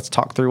 And let's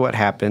talk through what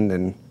happened.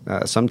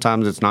 And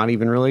sometimes it's not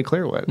even really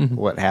clear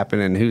what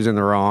happened and who's in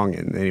the wrong.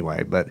 And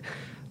anyway, but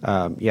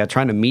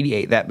trying to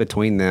mediate that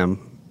between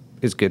them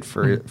is good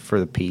for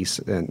the peace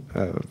and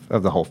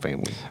of the whole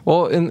family.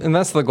 Well, and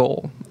that's the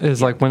goal,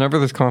 is like whenever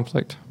there's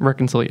conflict,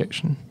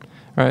 reconciliation.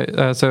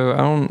 Right. So I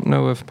don't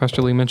know if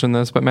Pastor Lee mentioned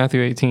this, but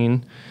Matthew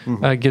 18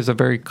 gives a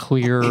very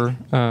clear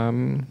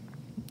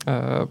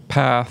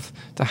path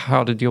to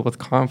how to deal with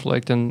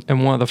conflict. And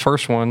one of the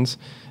first ones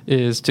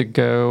is to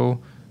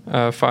go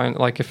find,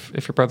 like if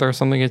your brother or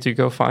something, is to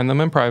go find them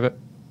in private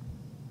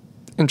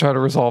and try to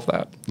resolve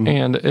that.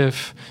 And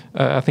if,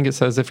 I think it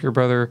says, if your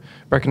brother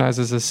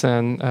recognizes his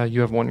sin,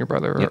 you have won your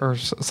brother, or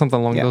something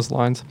along those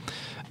lines.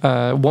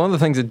 One of the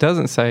things it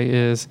doesn't say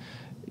is,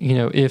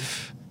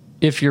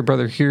 if your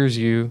brother hears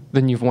you,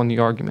 then you've won the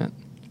argument.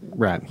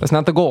 Right. That's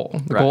not the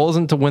goal. The goal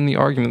isn't to win the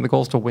argument. The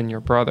goal is to win your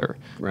brother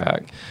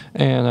back.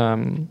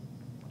 And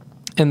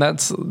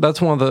that's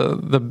one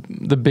of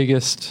the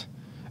biggest,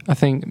 I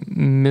think,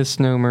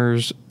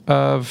 misnomers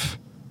of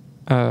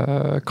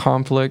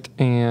conflict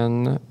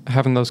and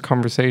having those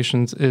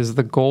conversations, is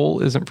the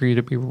goal isn't for you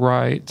to be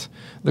right.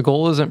 The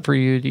goal isn't for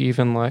you to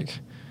even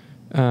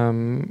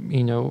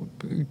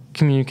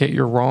communicate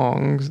your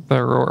wrongs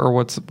or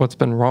what's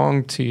been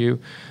wrong to you.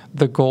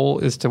 The goal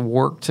is to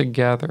work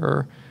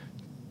together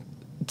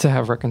to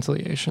have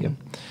reconciliation.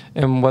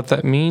 And what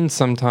that means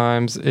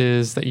sometimes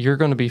is that you're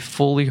going to be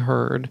fully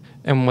heard.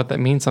 And what that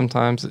means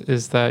sometimes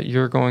is that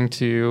you're going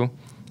to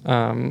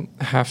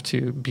have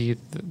to be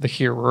the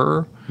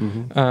hearer.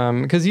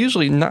 Because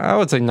usually, I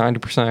would say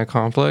 90% of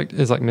conflict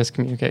is like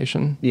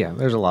miscommunication. Yeah,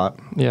 there's a lot.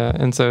 Yeah,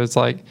 and so it's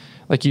like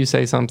you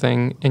say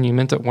something and you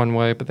meant it one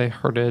way, but they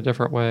heard it a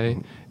different way,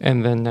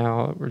 and then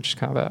now we're just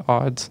kind of at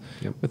odds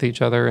with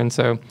each other. And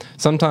so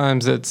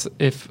sometimes it's,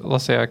 if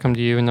let's say I come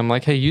to you and I'm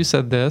like, hey, you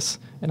said this,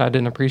 and I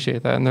didn't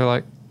appreciate that, and they're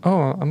like,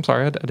 oh, I'm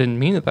sorry, I didn't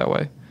mean it that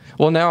way.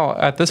 Well, now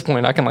at this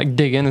point, I can like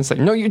dig in and say,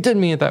 no, you did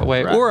mean it that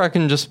way. Right. Or I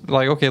can just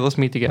like, okay, let's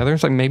meet together.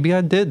 It's like, maybe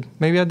I did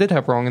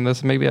have wrong in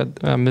this. Maybe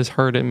I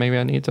misheard it. Maybe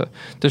I need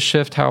to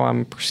shift how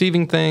I'm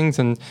perceiving things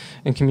and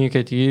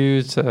communicate to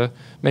you. To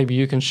maybe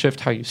you can shift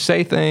how you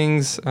say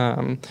things.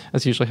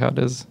 That's usually how it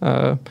is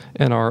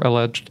in our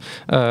alleged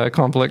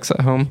conflicts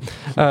at home.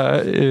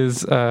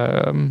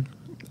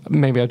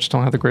 Maybe I just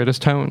don't have the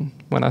greatest tone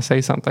when I say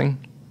something.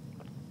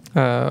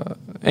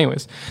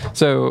 Anyways,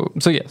 so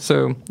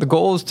the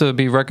goal is to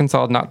be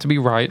reconciled, not to be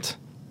right,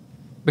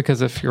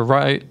 because if you're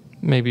right,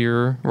 maybe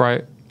you're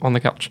right on the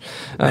couch.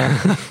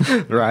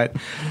 Right.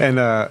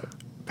 And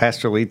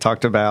Pastor Lee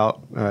talked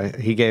about,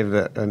 he gave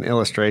an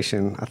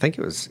illustration, I think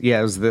it was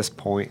this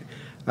point,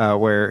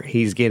 where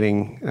he's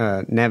getting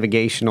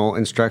navigational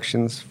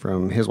instructions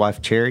from his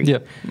wife, Cherry. Yeah.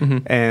 Mm-hmm.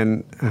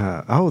 And,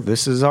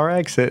 this is our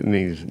exit. And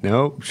he's,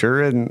 nope,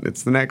 sure isn't.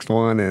 It's the next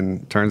one.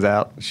 And turns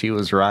out she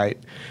was right.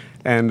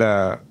 And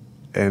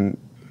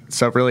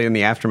so really in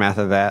the aftermath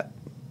of that,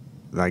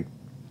 like,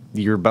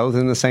 you're both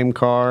in the same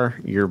car.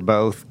 You're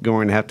both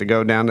going to have to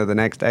go down to the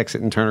next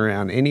exit and turn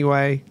around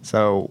anyway.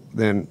 So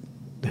then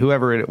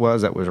whoever it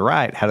was that was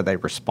right, how do they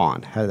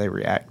respond? How do they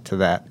react to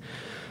that?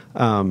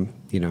 And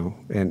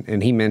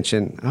he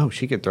mentioned,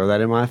 she could throw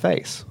that in my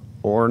face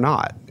or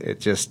not.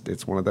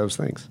 It's one of those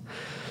things.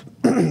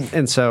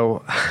 And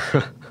so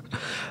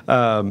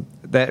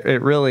that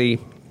it really...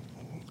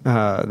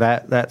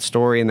 that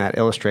story and that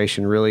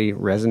illustration really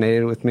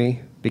resonated with me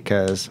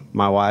because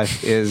my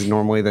wife is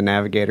normally the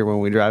navigator when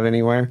we drive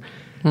anywhere.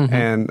 Mm-hmm.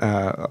 And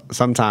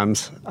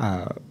sometimes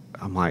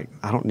I'm like,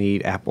 I don't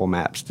need Apple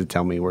Maps to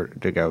tell me where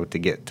to go to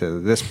get to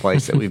this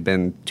place that we've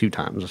been 2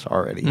 times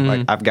already. Mm-hmm.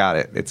 Like, I've got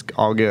it. It's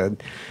all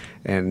good.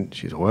 And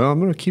she's, well, I'm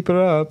going to keep it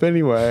up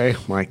anyway.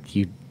 I'm like,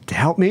 you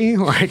help me,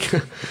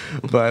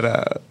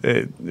 but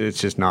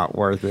it's just not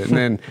worth it.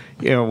 And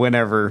then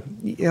whenever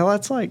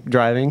that's like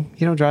driving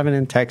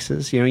in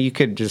Texas, you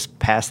could just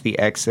pass the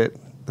exit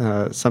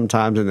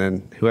sometimes, and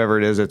then whoever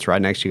it is that's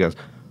right next to you goes,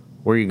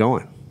 where are you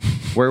going?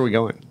 Where are we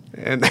going?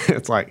 And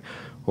it's like,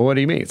 well, what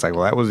do you mean? It's like,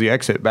 well, that was the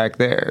exit back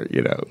there.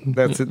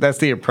 That's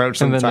the approach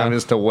sometimes,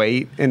 is to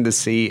wait and to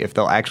see if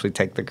they'll actually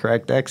take the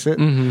correct exit.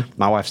 Mm-hmm.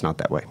 My wife's not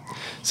that way.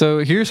 So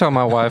here's how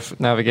my wife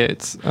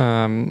navigates.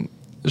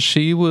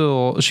 She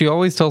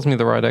always tells me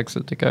the right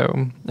exit to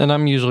go, and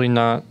I'm usually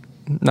not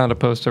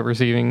opposed to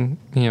receiving,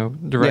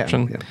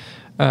 direction.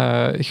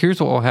 Yeah.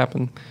 Here's what will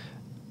happen.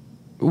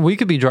 We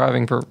could be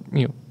driving for,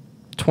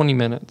 20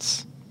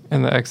 minutes,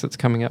 and the exit's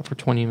coming up for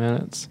 20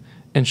 minutes,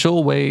 and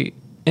she'll wait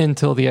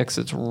until the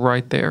exit's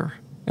right there,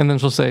 and then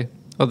she'll say,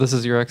 oh, this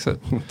is your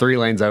exit. 3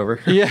 lanes over.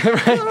 Yeah,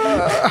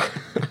 right.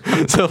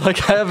 So, I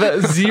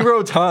have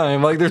 0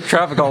 time. There's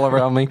traffic all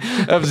around me.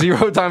 I have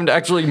 0 time to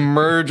actually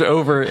merge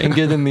over and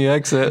get in the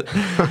exit.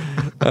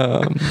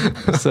 I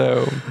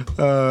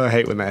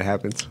hate when that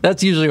happens.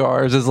 That's usually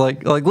ours. Is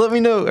like let me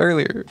know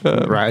earlier.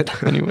 Right.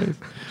 Anyways.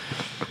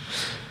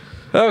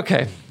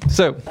 Okay.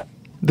 So,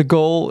 the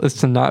goal is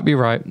to not be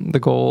right. The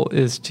goal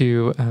is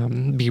to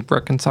be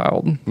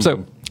reconciled. Mm-hmm.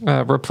 So,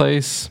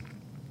 replace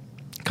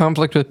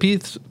conflict with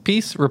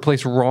peace,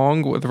 replace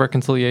wrong with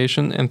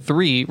reconciliation, and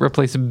 3,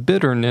 replace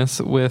bitterness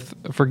with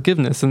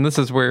forgiveness. And this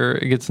is where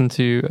it gets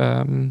into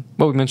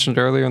what we mentioned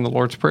earlier in the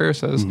Lord's Prayer.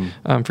 Says,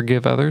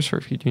 forgive others, for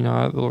if you do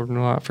not, the Lord will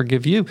not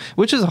forgive you,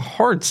 which is a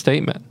hard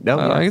statement.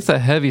 It's a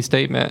heavy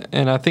statement,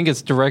 and I think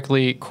it's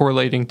directly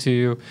correlating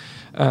to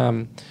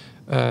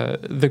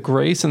the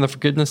grace and the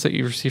forgiveness that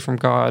you receive from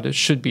God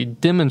should be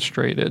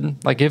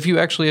demonstrated. Like, if you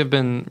actually have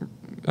been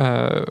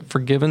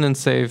forgiven and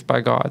saved by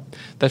God,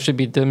 that should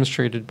be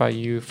demonstrated by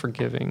you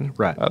forgiving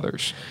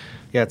others.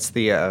 Yeah, it's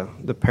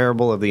the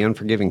parable of the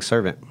unforgiving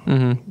servant.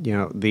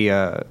 Mm-hmm.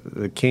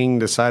 The king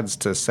decides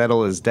to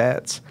settle his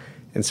debts,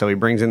 and so he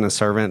brings in the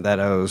servant that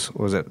owes,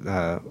 was it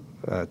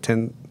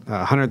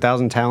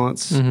 100,000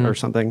 talents or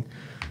something?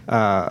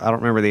 I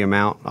don't remember the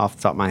amount off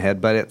the top of my head,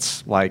 but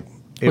it's like...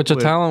 a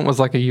talent was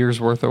like a year's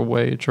worth of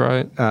wage,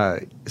 right?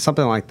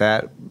 Something like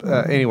that.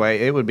 Anyway,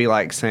 it would be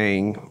like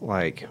saying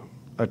like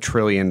 $1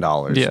 trillion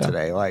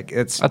today. Like,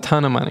 it's a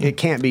ton of money. It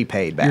can't be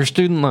paid back. Your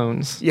student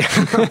loans. Yeah.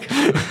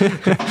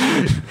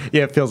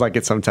 Yeah, it feels like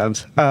it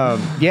sometimes.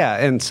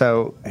 And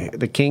so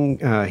the king,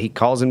 he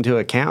calls him to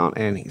account,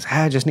 and he's,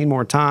 I just need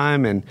more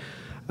time. And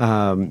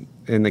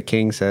the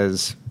king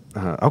says,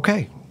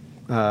 okay,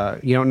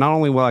 not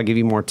only will I give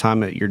you more time,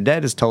 but your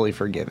debt is totally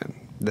forgiven.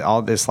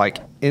 All this like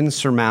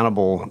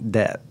insurmountable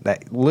debt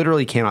that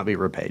literally cannot be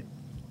repaid.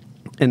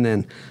 And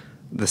then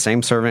the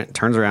same servant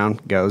turns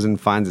around, goes and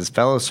finds his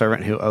fellow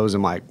servant who owes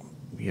him like,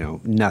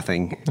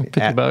 nothing.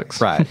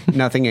 $50. Right.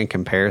 Nothing in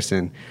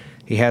comparison.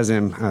 He has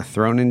him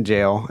thrown in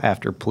jail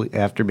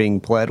after being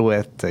pled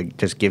with to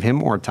just give him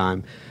more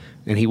time,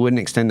 and he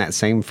wouldn't extend that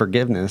same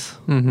forgiveness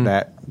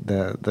that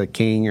the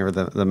king or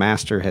the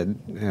master had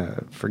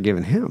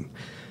forgiven him.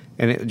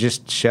 And it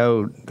just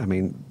showed, I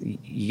mean,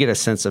 you get a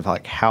sense of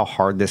like how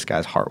hard this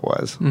guy's heart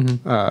was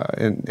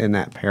in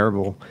that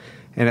parable.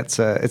 And it's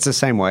the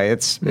same way.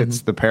 It's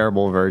the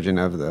parable version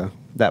of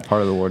that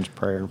part of the Lord's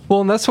Prayer.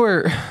 Well, and that's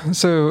where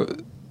so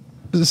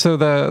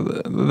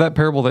that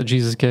parable that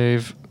Jesus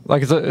gave,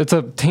 like it's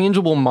a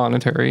tangible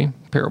monetary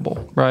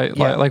parable, right?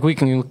 Yeah. Like we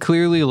can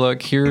clearly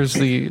look. Here's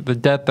the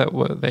debt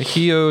that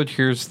he owed.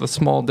 Here's the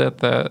small debt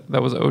that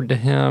was owed to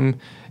him,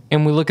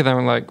 and we look at them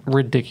and like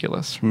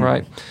ridiculous,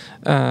 right?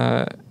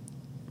 And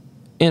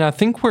I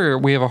think where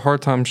we have a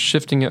hard time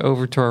shifting it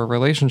over to our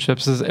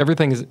relationships is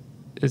everything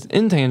is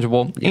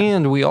intangible,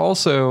 and we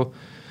also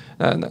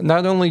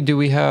not only do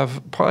we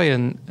have probably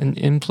an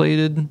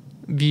inflated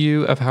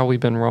view of how we've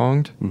been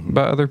wronged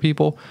by other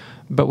people,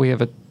 but we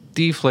have a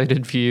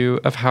deflated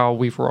view of how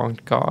we've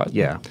wronged God.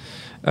 Yeah.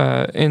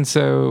 And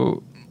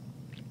so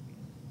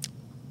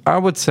I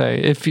would say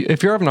if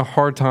you're having a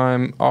hard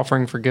time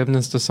offering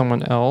forgiveness to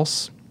someone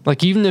else,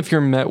 like even if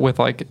you're met with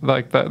like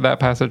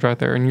that passage right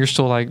there and you're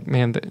still like,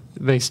 man,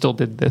 they still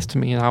did this to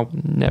me and I will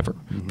never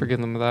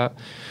forgive them of that.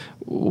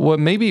 What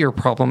maybe your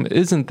problem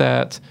isn't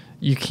that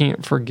you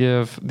can't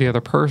forgive the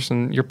other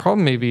person. Your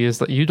problem maybe is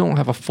that you don't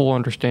have a full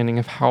understanding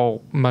of how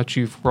much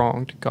you've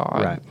wronged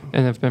God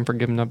and have been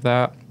forgiven of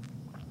that.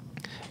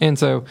 And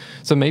so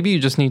maybe you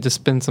just need to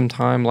spend some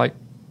time like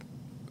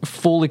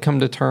fully come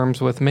to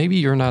terms with maybe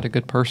you're not a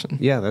good person.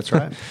 Yeah, that's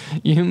right.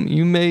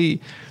 You may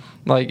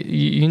like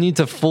you need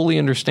to fully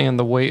understand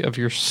the weight of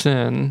your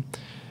sin.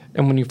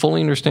 And when you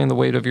fully understand the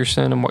weight of your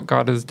sin and what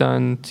God has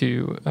done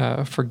to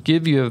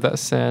forgive you of that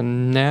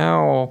sin,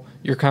 now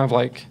you're kind of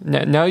like,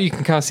 now you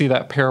can kind of see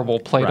that parable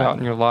played out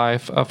in your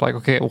life of like,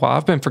 okay, well,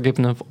 I've been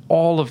forgiven of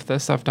all of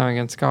this I've done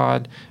against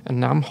God, and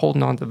now I'm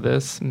holding on to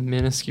this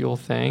minuscule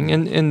thing.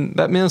 And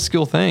that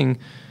minuscule thing,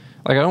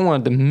 like, I don't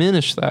want to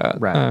diminish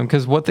that,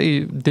 because what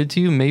they did to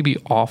you may be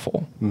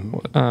awful.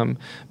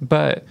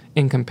 But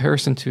in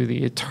comparison to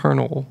the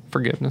eternal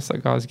forgiveness that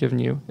God's given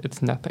you,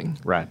 it's nothing.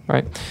 Right.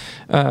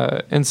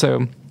 And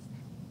so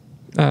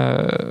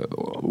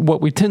what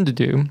we tend to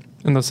do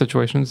in those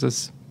situations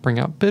is bring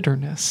out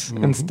bitterness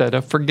instead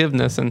of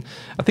forgiveness. And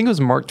I think it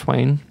was Mark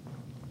Twain.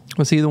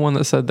 Was he the one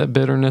that said that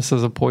bitterness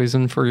is a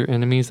poison for your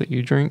enemies that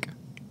you drink?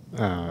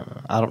 I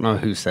don't know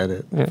who said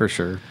it for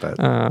sure, but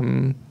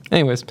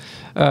anyways,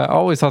 I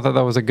always thought that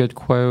was a good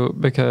quote,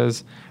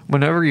 because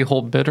whenever you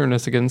hold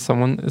bitterness against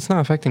someone, it's not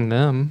affecting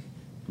them,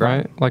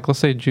 right? Like, let's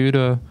say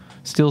Judah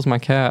steals my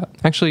cat.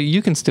 Actually,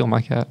 you can steal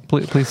my cat.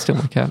 Please steal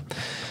my cat.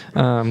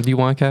 Do you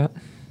want a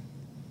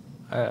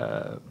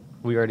cat?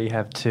 We already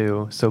have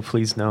two, so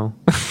please no.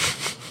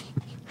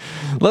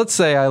 Let's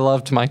say I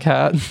loved my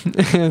cat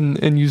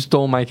and you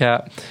stole my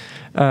cat,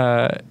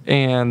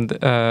 and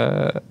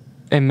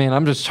man,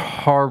 I'm just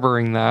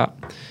harboring that.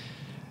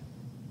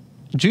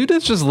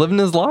 Judah's just living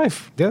his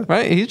life,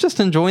 right? He's just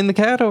enjoying the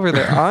cat over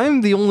there.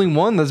 I'm the only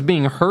one that's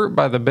being hurt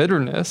by the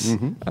bitterness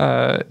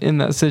in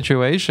that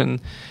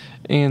situation.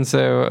 And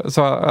so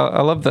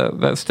I love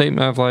that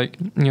statement of like,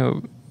 you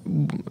know,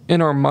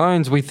 in our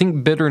minds, we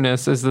think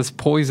bitterness is this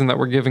poison that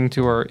we're giving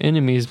to our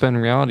enemies, but in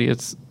reality,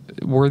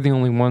 we're the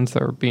only ones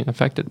that are being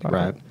affected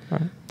by it.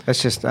 Right.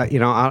 That's just, I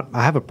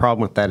have a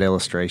problem with that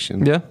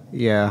illustration.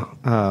 Yeah.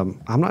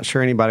 I'm not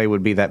sure anybody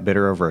would be that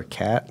bitter over a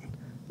cat.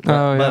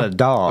 But a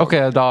dog. Okay,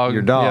 a dog.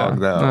 Your dog,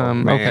 though.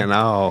 Man,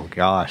 oh,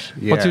 gosh.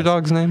 Yes. What's your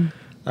dog's name?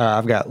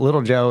 I've got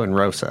Little Joe and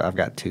Rosa. I've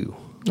got two.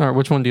 All right,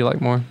 which one do you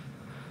like more?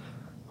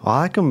 Well,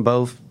 I like them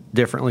both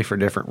differently for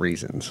different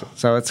reasons.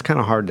 So it's kind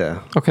of hard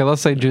to... Okay,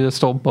 let's say Judah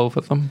stole both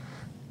of them.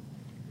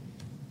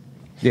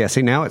 Yeah,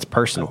 see, now it's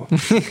personal.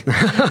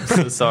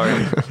 So sorry.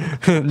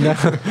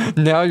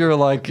 now you're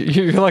like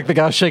the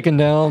guy shaking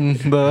down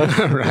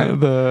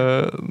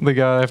the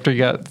guy after you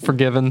got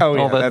forgiven. Oh,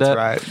 yeah, all that that's debt.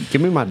 right.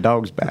 Give me my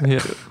dogs back.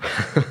 Yeah.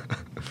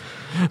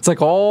 It's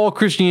like all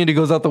Christianity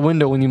goes out the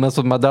window when you mess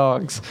with my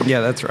dogs. Yeah,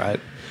 that's right.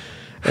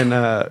 And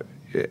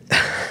you're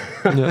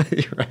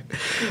right.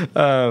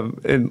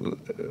 And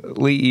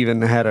Lee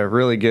even had a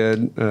really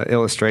good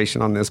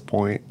illustration on this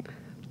point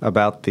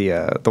about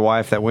the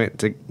wife that went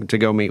to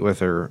go meet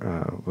with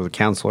a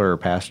counselor or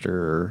pastor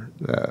or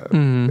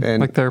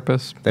and like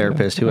therapist,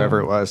 whoever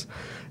it was,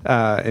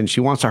 and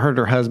she wants to hurt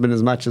her husband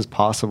as much as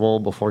possible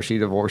before she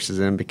divorces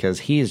him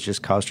because he has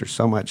just caused her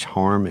so much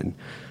harm. And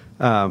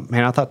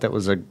man, I thought that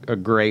was a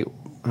great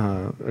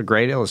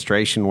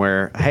illustration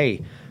where,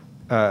 hey,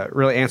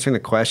 really answering the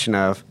question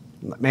of,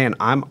 man,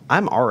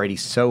 I'm already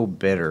so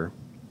bitter.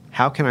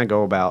 How can I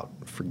go about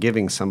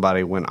forgiving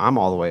somebody when I'm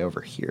all the way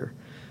over here?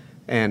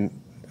 And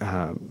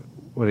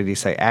what did he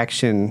say?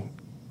 Action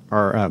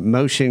or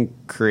motion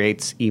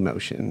creates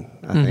emotion,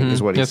 I think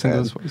is what he said.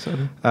 That's what he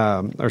said.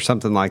 Or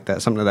something like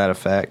that, something to that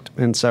effect.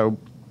 And so,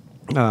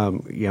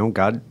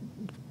 God,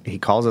 he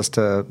calls us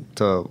to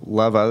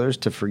love others,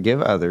 to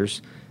forgive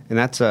others. And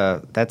that's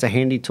a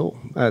handy tool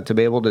to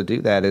be able to do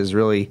that, is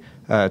really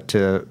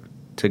to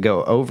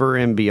go over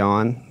and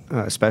beyond,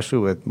 especially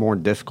with more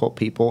difficult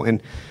people,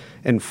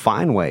 and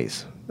find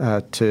ways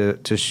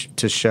to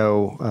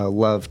show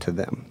love to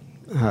them.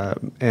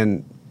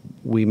 And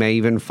we may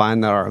even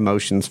find that our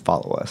emotions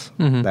follow us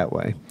that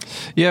way.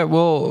 Yeah,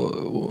 well,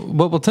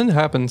 what will tend to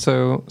happen,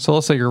 so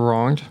let's say you're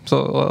wronged.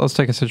 So let's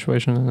take a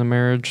situation in a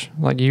marriage,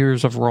 like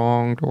years of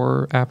wronged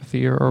or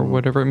apathy or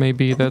whatever it may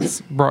be that's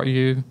brought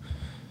you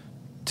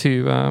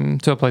to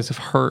a place of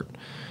hurt.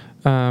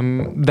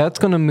 That's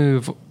going to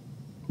move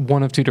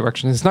one of two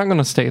directions. It's not going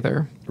to stay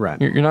there.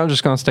 Right. You're not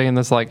just going to stay in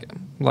this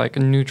like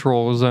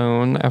neutral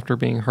zone after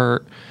being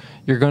hurt.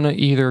 You're going to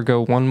either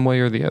go one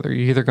way or the other.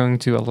 You're either going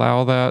to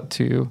allow that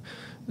to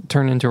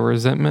turn into a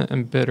resentment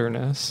and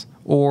bitterness,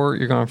 or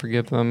you're going to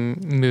forgive them,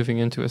 moving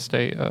into a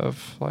state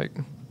of like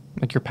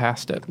you're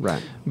past it.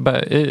 Right.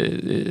 But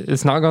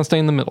it's not going to stay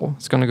in the middle.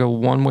 It's going to go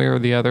one way or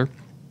the other.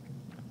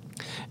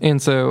 And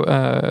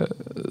so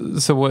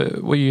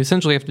what you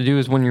essentially have to do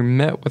is, when you're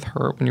met with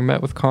hurt, when you're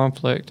met with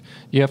conflict,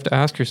 you have to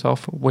ask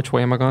yourself, which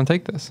way am I going to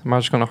take this? Am I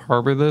just going to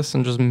harbor this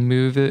and just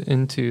move it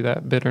into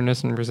that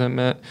bitterness and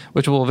resentment,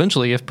 which will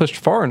eventually, if pushed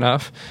far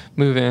enough,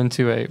 move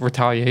into a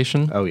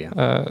retaliation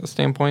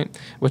standpoint,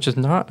 which is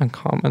not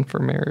uncommon for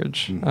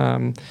marriage.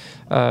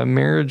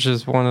 Marriage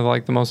is one of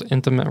like the most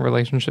intimate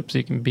relationships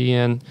you can be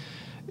in.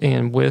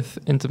 And with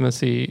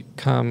intimacy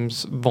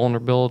comes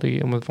vulnerability,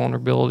 and with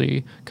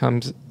vulnerability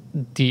comes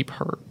deep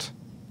hurt.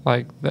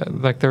 Like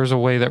that, like there's a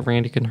way that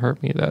Randy can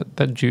hurt me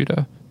that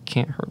Judah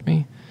can't hurt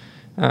me.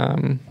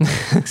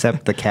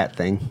 Except the cat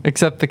thing.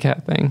 Except the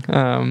cat thing.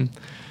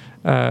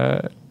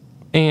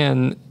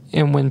 And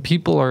when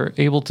people are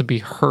able to be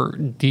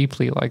hurt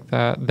deeply like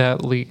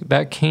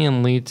that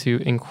can lead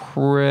to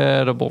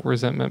incredible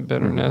resentment,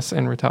 bitterness,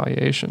 and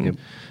retaliation.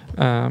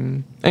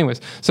 Yep. Anyways,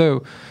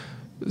 so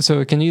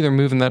it can either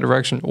move in that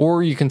direction,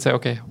 or you can say,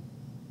 okay,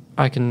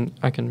 I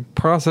can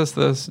process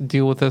this,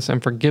 deal with this,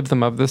 and forgive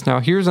them of this.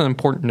 Now, here's an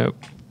important note.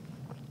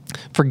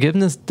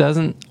 Forgiveness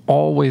doesn't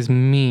always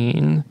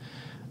mean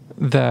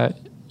that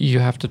you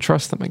have to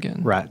trust them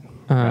again. Right.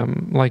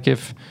 Like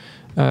if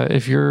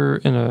you're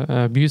in an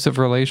abusive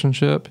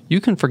relationship, you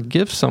can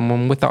forgive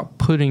someone without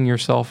putting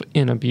yourself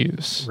in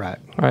abuse. Right.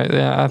 Right.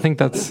 Yeah, I think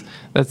that's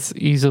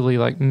easily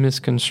like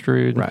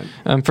misconstrued. Right.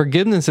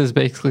 Forgiveness is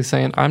basically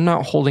saying, I'm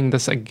not holding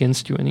this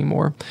against you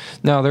anymore.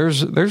 Now,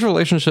 there's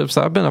relationships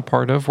that I've been a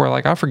part of where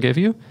like I forgive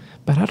you,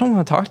 but I don't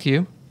want to talk to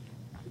you.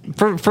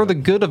 For the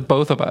good of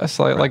both of us,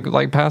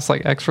 like past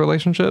like ex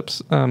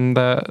relationships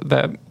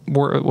that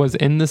was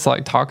in this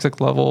like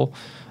toxic level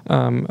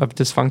of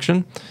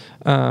dysfunction,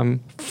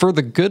 for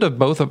the good of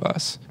both of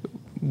us,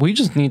 we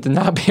just need to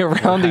not be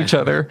around each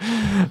other.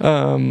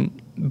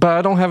 But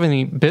I don't have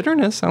any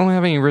bitterness. I don't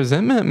have any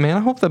resentment. Man, I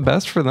hope the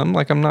best for them.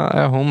 Like I'm not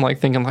at home like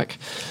thinking like,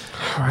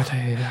 how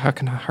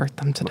can I hurt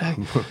them today?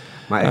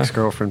 My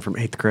ex-girlfriend from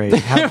 8th grade.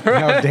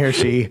 How dare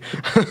she?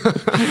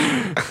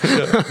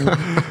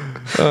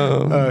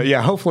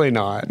 Hopefully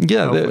not.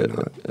 Yeah,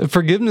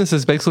 forgiveness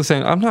is basically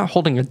saying, I'm not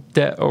holding a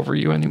debt over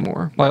you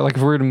anymore. Like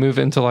if we were to move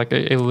into like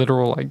a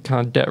literal like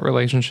kind of debt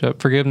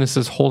relationship, forgiveness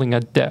is holding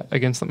a debt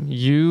against them.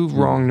 You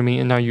wronged me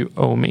and now you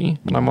owe me,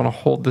 and I'm going to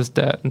hold this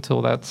debt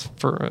until that's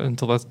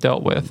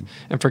dealt with.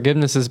 And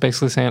forgiveness is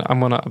basically saying,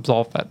 I'm going to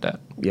absolve that debt.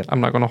 Yep.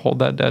 I'm not going to hold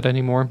that debt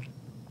anymore.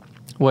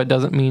 What it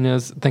doesn't mean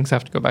is things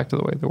have to go back to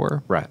the way they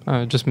were. Right.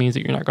 It just means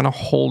that you're not going to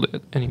hold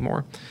it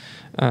anymore.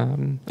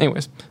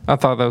 Anyways, I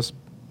thought that was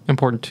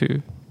important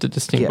to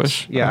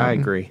distinguish. Yes. Yeah, I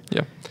agree.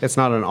 Yeah. It's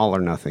not an all or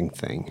nothing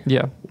thing.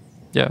 Yeah.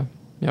 Yep.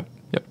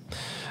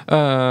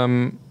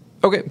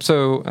 Okay,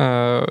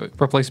 so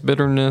replace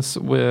bitterness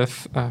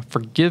with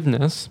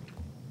forgiveness.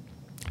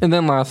 And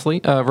then lastly,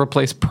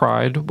 replace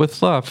pride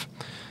with love.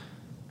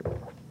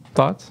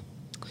 Thoughts?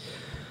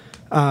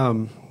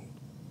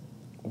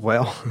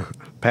 Well,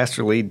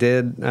 Pastor Lee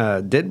did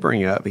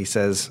bring up, he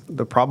says,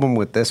 the problem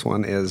with this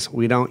one is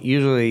we're not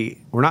usually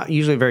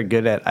very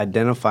good at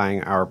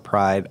identifying our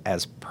pride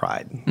as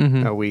pride.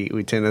 Mm-hmm.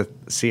 We tend to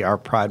see our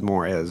pride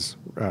more as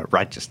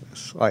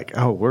righteousness. Like,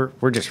 oh,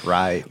 we're just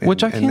right.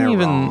 Which I can't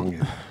even...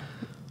 wrong.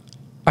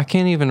 I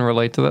can't even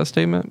relate to that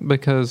statement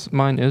because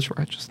mine is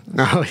righteousness.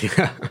 Oh,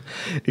 yeah,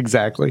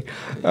 exactly.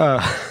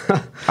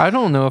 I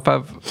don't know if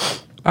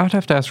I'd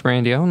have to ask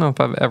Randy. I don't know if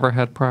I've ever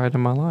had pride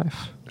in my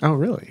life. Oh,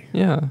 really?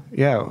 Yeah.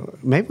 Yeah.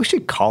 Maybe we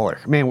should call her.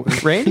 Man,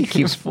 Randy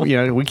keeps,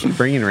 we keep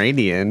bringing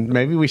Randy in.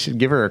 Maybe we should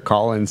give her a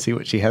call and see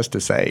what she has to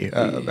say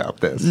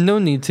about this. No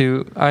need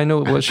to. I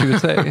know what she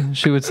would say.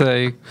 She would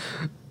say,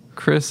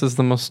 Chris is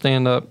the most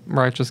stand-up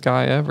righteous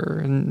guy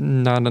ever,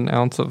 and not an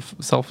ounce of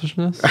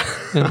selfishness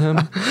in him.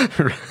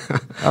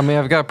 I mean,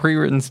 I've got a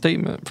pre-written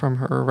statement from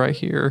her right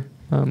here.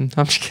 I'm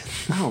just kidding.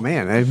 Oh,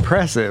 man,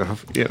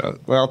 impressive.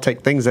 Well,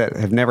 take things that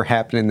have never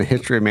happened in the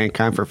history of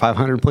mankind for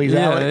 500, please,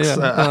 Alex.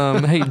 Yeah.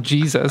 Hey,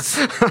 Jesus.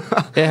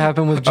 It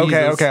happened with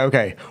Jesus.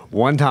 Okay.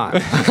 One time.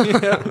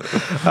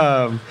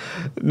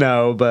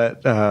 No,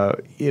 but,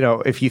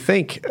 if you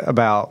think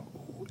about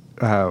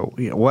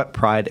what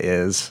pride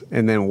is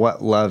and then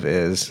what love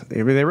is, I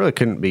mean, they really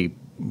couldn't be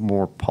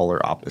more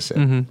polar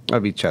opposite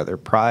of each other.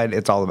 Pride,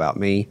 it's all about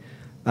me.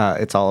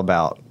 It's all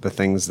about the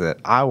things that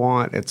I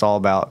want. It's all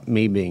about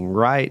me being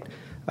right.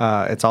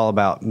 It's all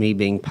about me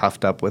being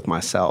puffed up with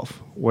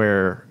myself,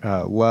 where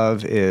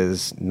love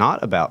is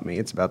not about me.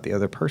 It's about the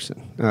other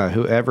person,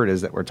 whoever it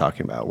is that we're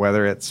talking about,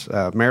 whether it's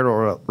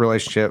marital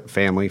relationship,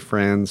 family,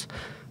 friends,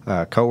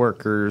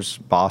 coworkers,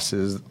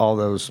 bosses, all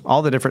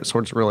the different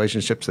sorts of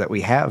relationships that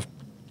we have.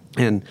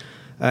 And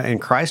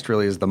Christ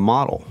really is the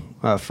model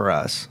for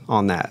us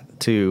on that,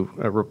 to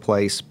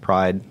replace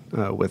pride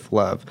with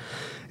love.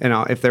 And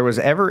if there was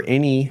ever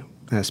any,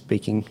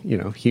 speaking,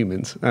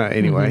 humans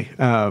anyway,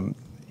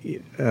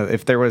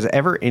 if there was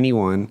ever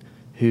anyone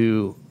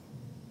who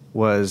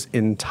was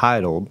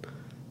entitled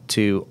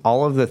to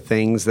all of the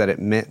things that it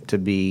meant to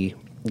be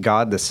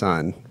God the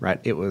Son, right,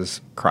 it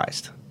was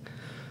Christ.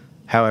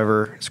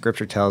 However,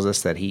 Scripture tells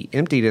us that he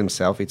emptied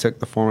himself. He took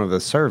the form of a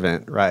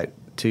servant, right,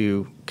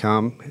 to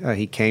come.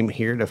 He came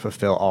here to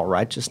fulfill all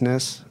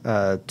righteousness,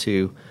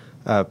 to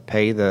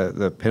pay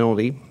the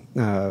penalty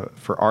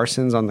for our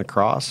sins on the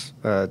cross,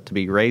 to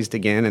be raised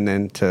again, and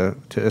then to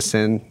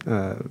ascend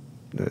to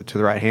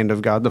the right hand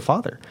of God the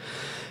Father.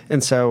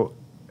 And so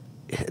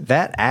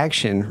that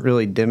action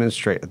really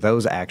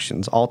those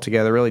actions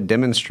altogether really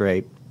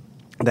demonstrate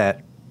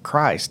that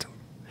Christ,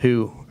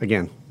 who,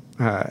 again,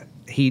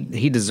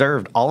 he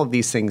deserved all of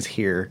these things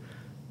here,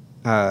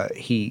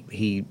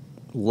 he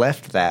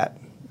left that.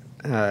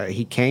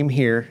 He came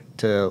here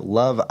to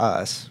love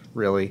us,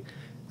 really,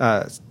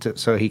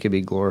 so he could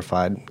be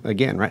glorified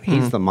again, right?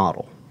 He's the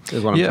model,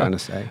 is what I'm trying to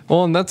say.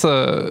 Well, and that's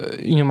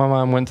my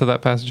mind went to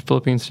that passage,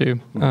 Philippians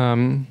 2,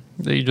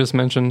 that you just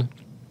mentioned.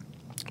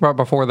 Right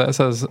before that, it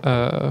says,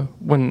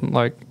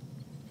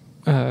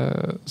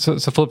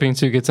 so Philippians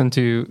 2 gets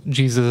into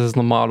Jesus as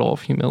the model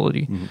of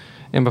humility.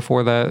 And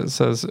before that, it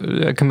says,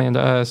 a command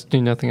to us, do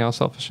nothing out of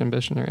selfish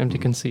ambition or empty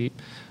conceit.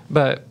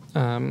 But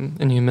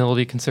in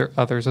humility, consider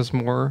others as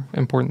more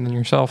important than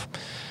yourself.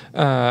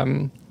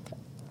 I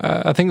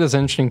think that's an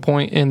interesting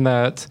point in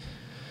that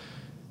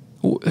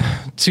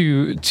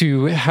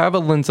to have a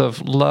lens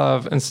of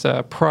love instead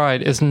of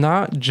pride is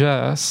not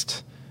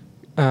just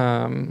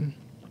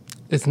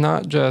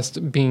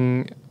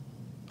being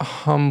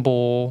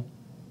humble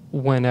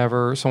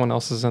whenever someone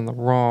else is in the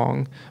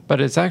wrong, but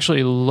it's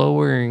actually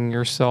lowering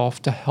yourself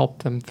to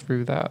help them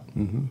through that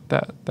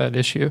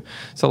issue.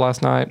 So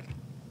last night,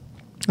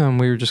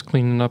 we were just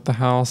cleaning up the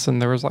house,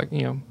 and there was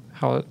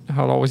how it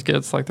always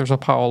gets, like there's a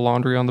pile of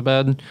laundry on the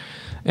bed,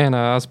 and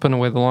I was putting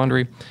away the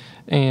laundry,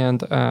 and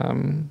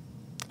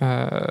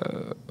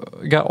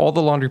got all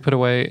the laundry put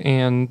away.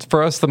 And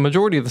for us, the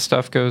majority of the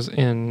stuff goes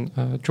in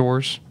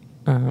drawers,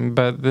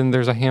 but then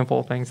there's a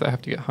handful of things that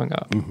have to get hung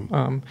up.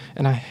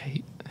 And I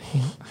hate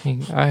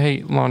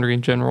laundry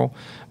in general,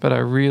 but I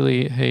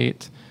really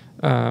hate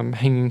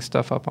hanging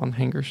stuff up on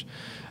hangers.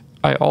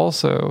 I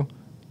also,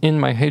 in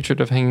my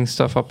hatred of hanging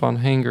stuff up on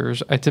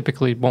hangers, I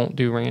typically won't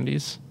do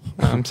Randy's.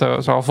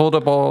 So I'll fold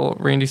up all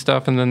Randy's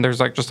stuff, and then there's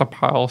just a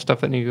pile of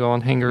stuff that need to go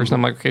on hangers, and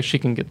I'm like, okay, she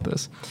can get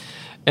this.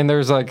 And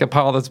there's a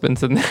pile that's been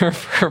sitting there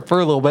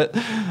for a little bit.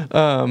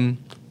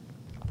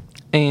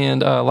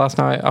 And last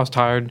night I was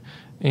tired,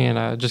 and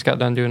I just got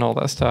done doing all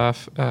that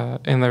stuff,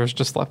 and there was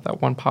just left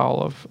that one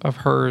pile of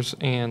hers.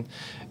 And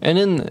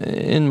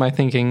in my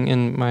thinking,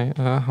 in my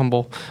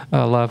humble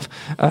love,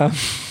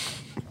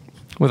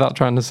 without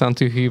trying to sound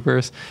too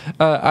hubris,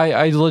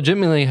 I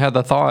legitimately had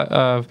the thought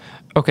of,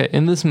 okay,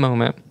 in this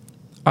moment,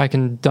 I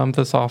can dump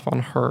this off on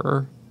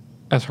her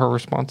as her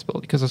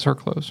responsibility because it's her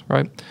clothes,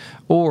 right?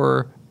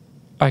 Or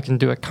I can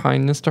do a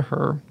kindness to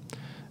her,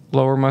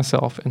 lower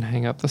myself, and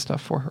hang up the stuff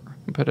for her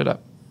and put it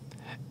up.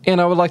 And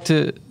I would like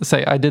to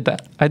say I did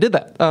that.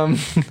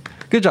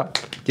 Good job.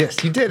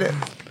 Yes, you did it.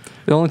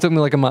 It only took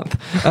me a month.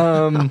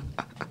 But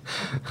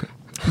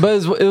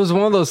it was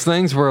one of those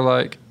things where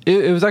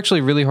it was actually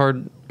a really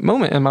hard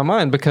moment in my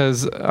mind,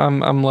 because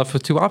I'm left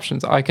with two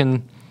options. I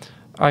can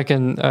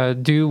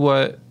do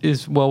what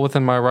is well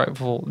within my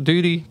rightful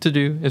duty to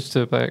do, is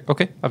to be like,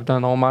 okay, I've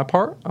done all my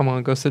part, I'm going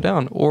to go sit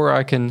down. Or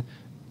I can,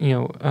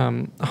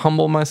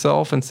 humble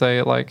myself and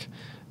say,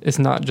 it's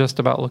not just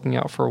about looking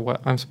out for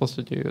what I'm supposed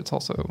to do. It's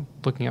also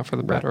looking out for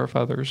the better of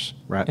others.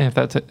 Right. And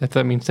if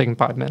that means taking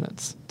 5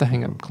 minutes to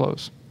hang up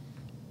clothes,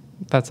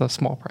 that's a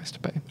small price to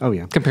pay. Oh,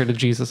 yeah. Compared to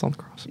Jesus on the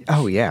cross.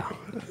 Oh, yeah.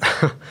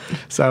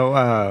 So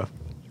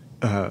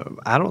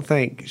I don't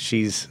think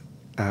she's,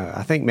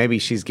 I think maybe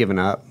she's given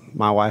up.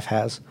 My wife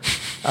has.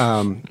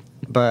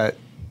 But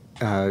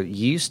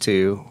used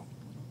to,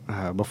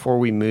 before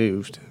we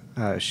moved,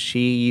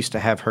 she used to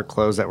have her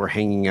clothes that were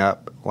hanging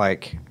up,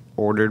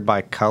 ordered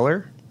by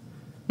color.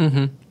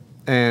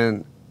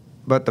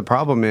 But the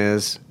problem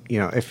is,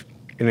 if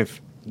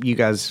you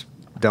guys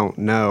don't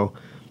know,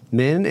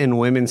 men and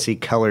women see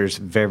colors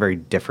very, very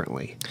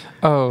differently.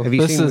 Oh, have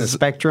you seen the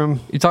spectrum?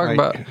 You talk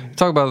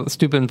about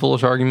stupid and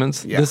foolish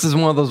arguments. Yeah. This is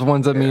one of those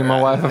ones that me and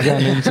my wife have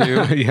gotten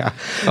into.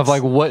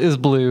 Of what is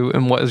blue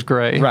and what is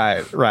gray.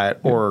 Right,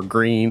 or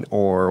green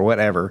or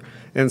whatever.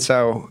 And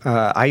so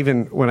I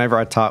even, whenever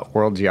I taught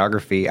world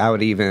geography, I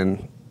would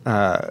even,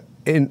 I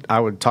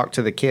would talk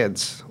to the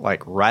kids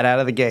like right out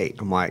of the gate.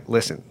 I'm like,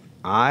 listen,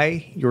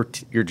 your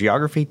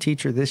geography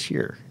teacher this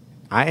year,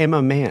 I am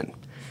a man.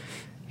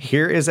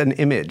 Here is an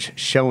image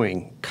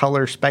showing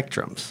color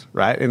spectrums,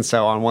 right? And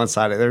so on one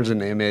side, there's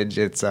an image.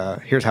 It's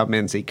here's how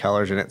men see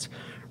colors, and it's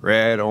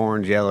red,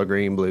 orange, yellow,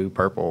 green, blue,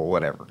 purple,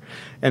 whatever.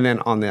 And then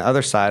on the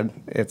other side,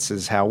 it's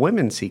is how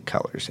women see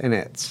colors, and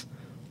it's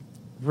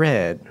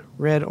red,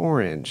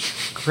 orange,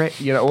 gray,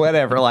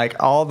 whatever. Like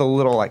all the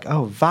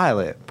little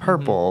violet,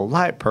 purple,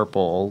 light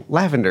purple,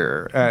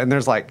 lavender, and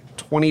there's like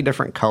 20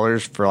 different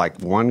colors for like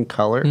one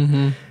color.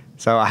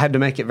 So I had to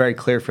make it very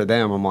clear for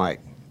them. I'm like,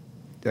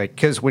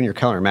 because when you're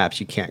coloring maps,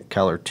 you can't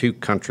color two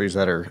countries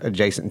that are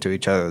adjacent to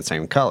each other the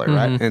same color,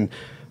 right? And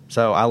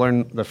so I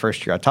learned the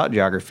first year I taught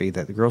geography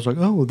that the girls were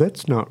like, oh,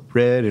 that's not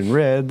red and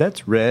red,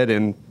 that's red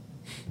and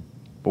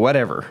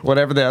whatever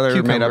the other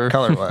Cucumber. made up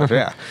color was.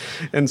 Yeah.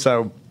 And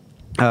so,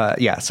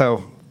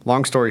 so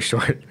long story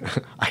short,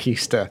 I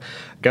used to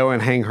go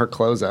and hang her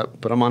clothes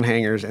up, put them on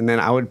hangers, and then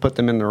I would put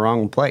them in the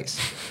wrong place.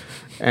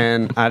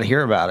 And I'd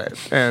hear about it.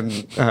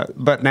 And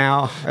but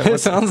now It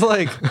sounds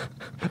like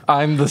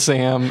I'm the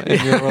Sam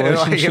in your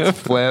relationship. it's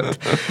flipped.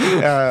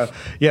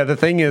 The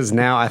thing is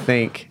now I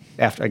think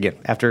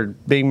after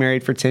being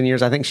married for 10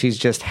 years, I think she's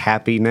just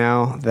happy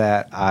now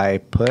that I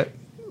put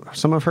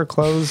some of her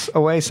clothes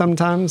away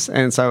sometimes,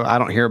 and so I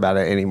don't hear about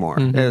it anymore.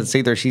 It's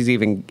either she's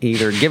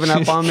either given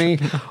up on me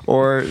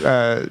or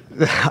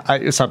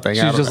something.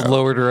 She's just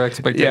lowered her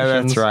expectations. Yeah,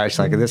 that's right. She's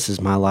like, this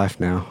is my life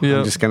now. Yep.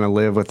 I'm just going to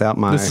live without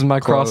my This is my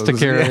cross to clothes.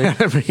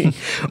 carry.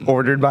 Yeah,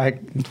 ordered by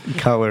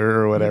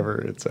color or whatever.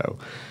 And so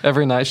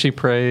Every night she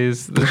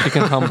prays that she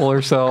can humble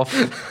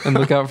herself and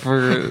look out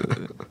for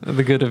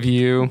the good of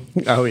you.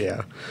 oh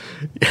yeah,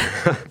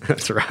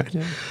 that's right.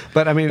 Yeah.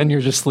 But I mean, And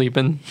you're just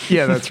sleeping.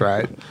 yeah, that's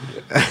right.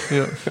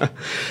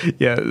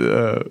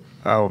 Yeah.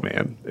 Oh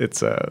man,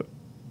 it's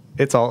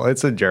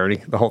a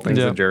journey. The whole thing's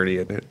Yeah. a journey,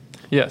 isn't it?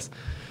 Yes.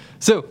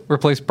 So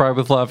replace pride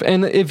with love.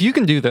 And if you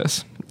can do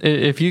this,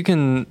 if you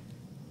can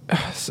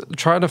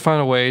try to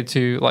find a way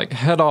to like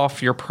head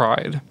off your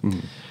pride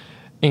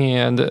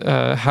and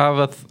have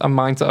a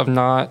mindset of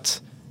not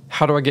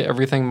how do I get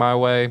everything my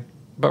way,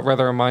 but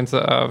rather a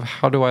mindset of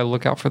how do I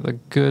look out for the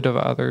good of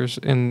others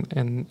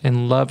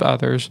and love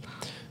others.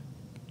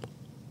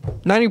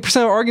 90%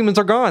 of arguments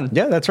are gone.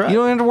 Yeah, that's right. You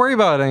don't have to worry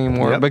about it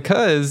anymore Yep.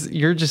 because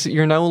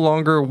you're no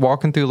longer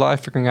walking through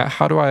life figuring out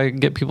how do I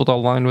get people to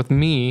align with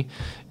me.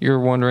 You're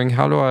wondering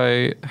how do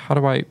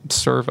I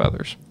serve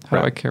others? How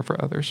do I Right. care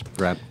for others?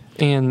 Right.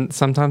 And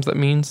sometimes that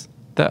means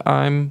that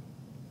I'm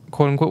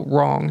quote unquote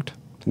wronged.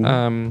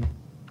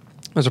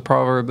 There's a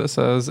proverb that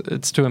says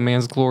it's to a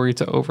man's glory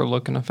to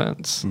overlook an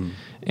offense.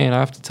 And I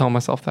have to tell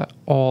myself that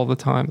all the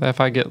time, that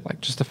if I get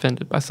like just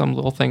offended by some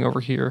little thing over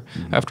here,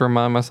 I have to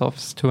remind myself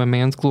it's to a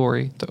man's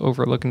glory to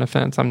overlook an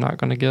offense. I'm not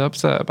going to get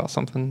upset about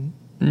something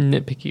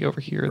nitpicky over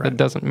here that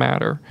doesn't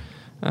matter.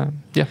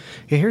 Yeah.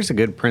 Here's a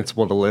good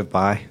principle to live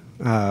by.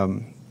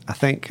 I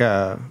think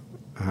I've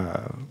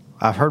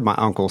heard my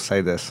uncle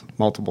say this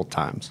multiple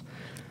times.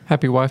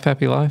 Happy wife,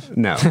 happy life.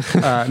 No,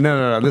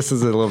 no. This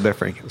is a little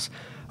different. It was,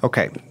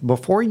 okay,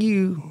 before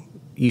you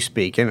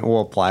speak, and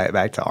we'll apply it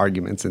back to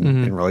arguments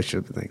and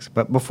relationships and things.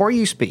 But before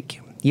you speak,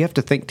 you have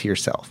to think to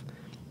yourself: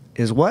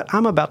 is what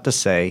I'm about to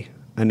say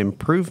an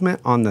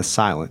improvement on the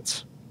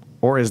silence,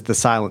 or is the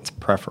silence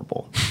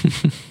preferable?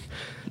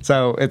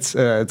 So it's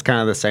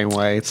kind of the same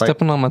way. It's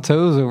Stepping on my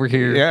toes over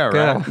here. yeah,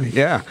 right. God.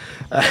 Yeah,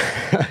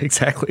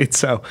 exactly.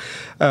 So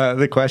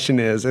the question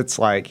is, it's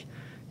like,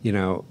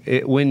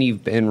 when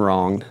you've been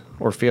wronged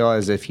or feel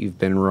as if you've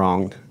been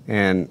wronged,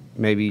 and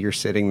maybe you're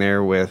sitting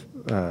there with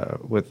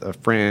a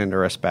friend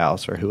or a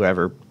spouse or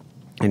whoever,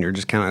 and you're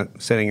just kind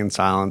of sitting in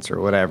silence or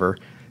whatever.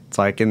 It's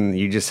like, and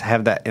you just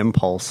have that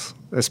impulse,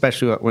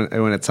 especially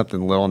when it's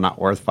something little, not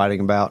worth fighting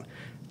about.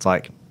 It's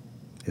like,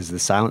 is the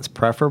silence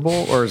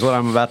preferable, or is what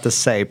I'm about to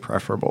say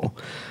preferable?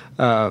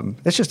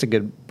 It's just a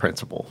good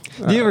principle.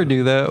 Do you ever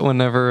do that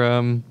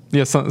whenever,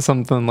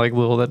 something like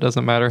little that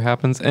doesn't matter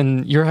happens,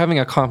 and you're having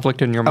a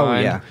conflict in your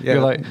mind? yeah.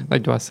 You're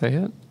like, do I say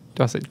it?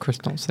 Do I say, Chris,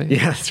 don't say it?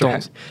 Yeah, that's don't,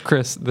 right.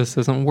 Chris, this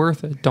isn't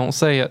worth it. Don't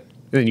say it.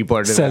 And then you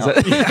blurt it Says out.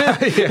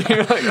 it.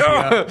 You're like,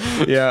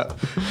 oh. yeah.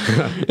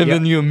 And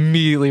then you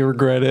immediately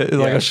regret it. It's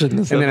like, I shouldn't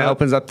have said And then that. it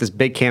opens up this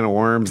big can of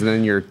worms, and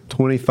then your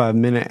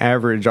 25-minute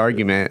average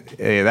argument,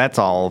 that's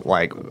all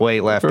like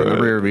way left in the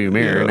rearview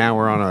mirror. Yeah. Now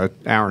we're on an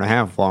hour and a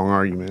half long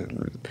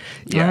argument.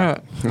 Yeah.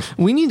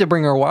 We need to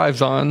bring our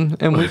wives on,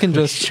 and we can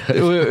just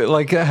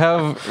like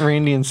have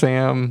Randy and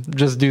Sam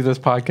just do this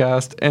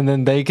podcast, and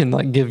then they can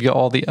like give you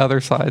all the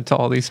other side to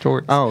all these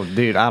stories. Oh,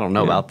 dude, I don't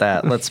know about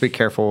that. Let's be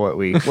careful what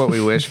we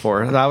wish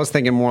for. I was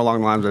thinking more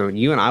along the lines of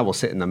you and I will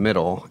sit in the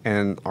middle,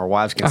 and our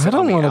wives can sit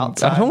on the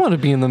outside. I don't want to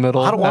be in the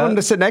middle. I don't want them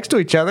to sit next to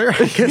each other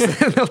because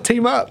then they'll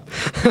team up.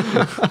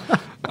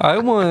 I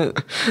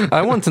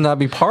want to not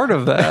be part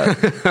of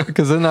that,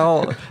 because then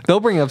they'll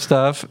bring up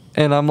stuff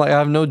and I'm like, I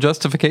have no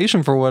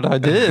justification for what I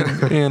did,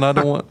 and I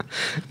don't want.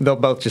 They'll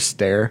both just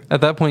stare.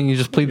 At that point, you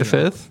just plead the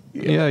fifth.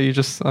 Yeah.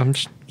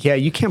 Yeah,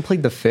 you can't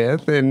plead the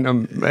fifth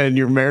in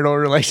your marital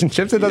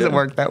relationships. It doesn't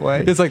work that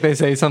way. It's like they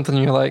say something,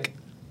 and you're like,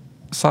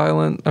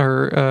 silent,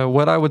 or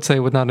what I would say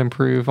would not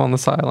improve on the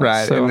silence.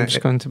 Right, So and I'm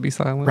just going to be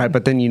silent. Right,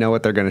 but then you know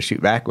what they're going to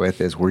shoot back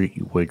with is, were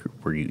you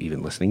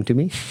even listening to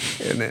me?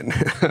 And then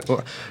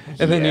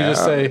you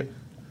just say,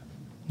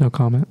 no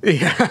comment.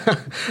 Yeah,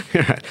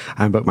 right.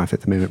 I invoke my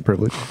Fifth Amendment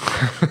privilege.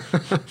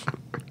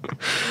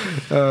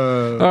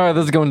 All right,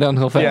 this is going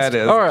downhill fast. Yeah, it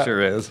is. All right. It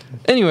sure is.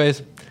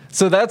 Anyways,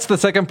 so that's the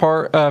second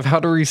part of how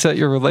to reset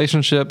your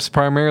relationships.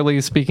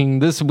 Primarily speaking,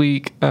 this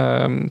week,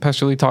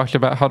 Pastor Lee talked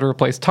about how to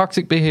replace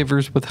toxic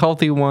behaviors with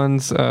healthy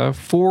ones.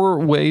 4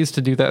 ways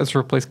to do that is to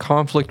replace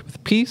conflict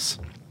with peace,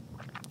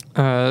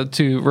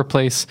 to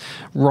replace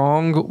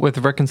wrong with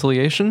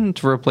reconciliation,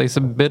 to replace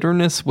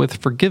bitterness with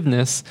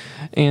forgiveness,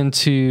 and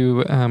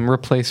to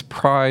replace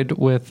pride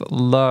with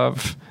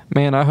love.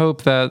 Man, I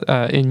hope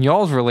that in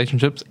y'all's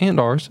relationships, and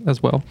ours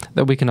as well,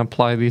 that we can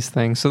apply these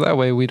things, so that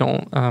way we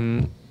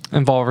don't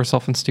involve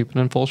ourselves in stupid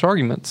and foolish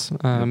arguments.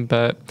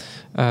 But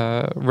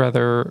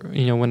rather,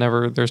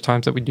 whenever there's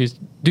times that we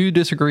do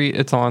disagree,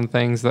 it's on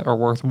things that are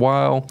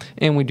worthwhile,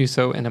 and we do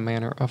so in a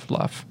manner of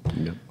love.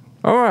 Yep.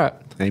 All right.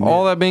 Amen.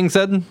 All that being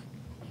said,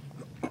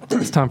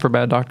 it's time for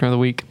Bad Doctrine of the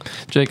Week.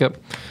 Jacob,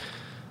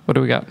 what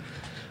do we got?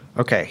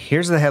 Okay,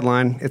 here's the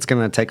headline. It's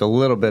going to take a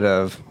little bit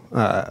of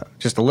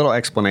just a little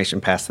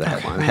explanation past the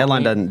headline. The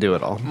headline doesn't do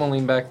it all. I'm going to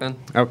lean back then.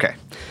 Okay.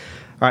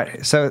 All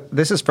right. So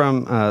this is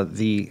from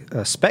the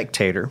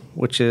Spectator,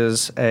 which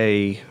is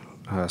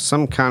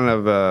some kind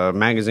of a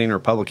magazine or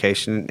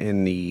publication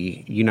in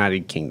the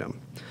United Kingdom.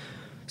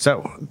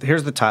 So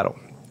here's the title: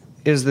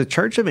 Is the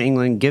Church of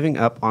England giving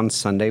up on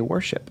Sunday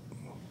worship?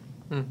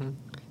 Mm-hmm.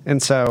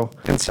 And so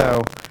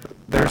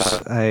there's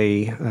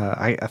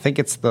I think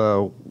it's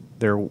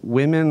their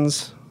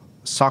women's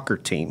soccer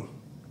team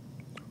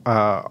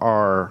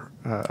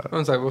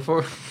One second,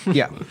 before we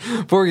get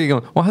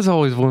going, why is it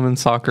always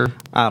women's soccer?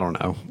 I don't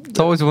know. It's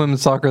always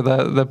women's soccer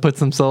that puts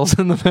themselves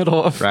in the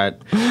middle of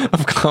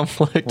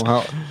conflict.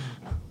 Well,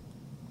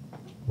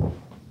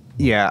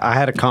 yeah, I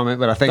had a comment,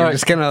 but I think I'm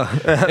just gonna.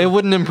 It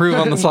wouldn't improve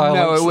on the silence.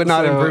 No, it would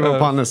not improve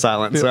upon the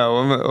silence. Yeah.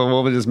 So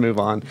we'll just move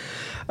on.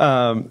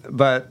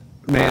 But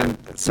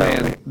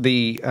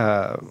the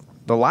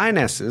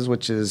Lionesses,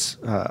 which is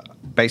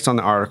based on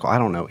the article, I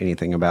don't know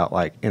anything about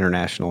like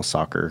international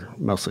soccer,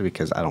 mostly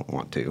because I don't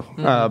want to.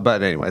 Mm-hmm.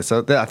 But anyway,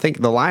 so I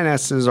think the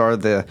Lionesses are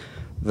the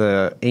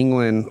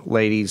England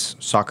ladies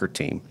soccer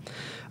team.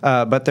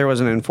 But there was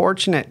an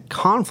unfortunate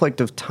conflict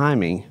of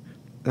timing,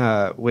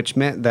 which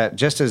meant that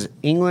just as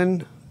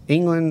England's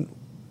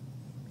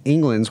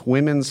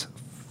women's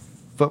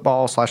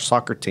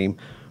football/soccer team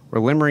were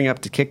limbering up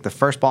to kick the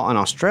first ball in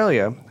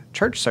Australia,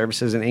 church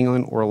services in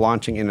England were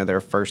launching into their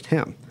first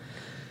hymn.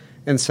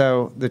 And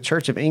so the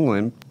Church of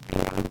England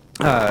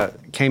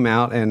came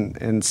out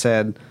and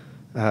said,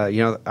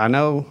 I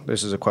know,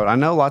 this is a quote, "I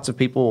know lots of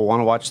people will want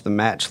to watch the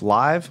match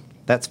live.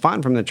 That's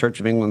fine from the Church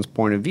of England's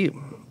point of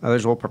view.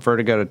 Others will prefer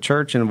to go to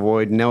church and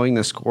avoid knowing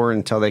the score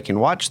until they can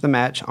watch the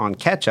match on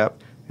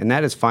catch-up, and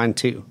that is fine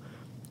too.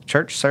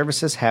 Church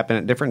services happen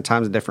at different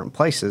times at different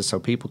places, so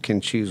people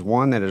can choose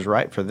one that is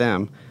right for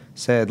them,"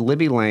 said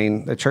Libby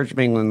Lane, the Church of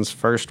England's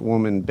first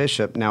woman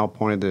bishop, now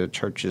appointed the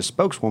church's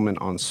spokeswoman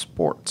on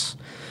sports.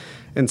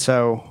 And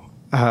so,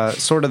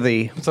 sort of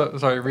the...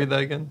 Sorry, read that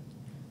again?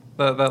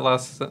 That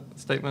last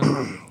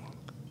statement?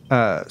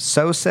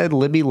 So said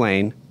Libby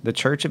Lane, the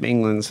Church of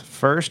England's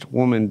first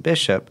woman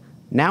bishop,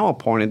 now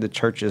appointed the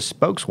church's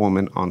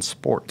spokeswoman on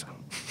sport.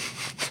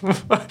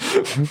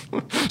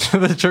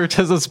 The church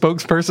has a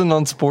spokesperson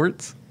on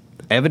sports?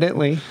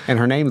 Evidently, and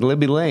her name is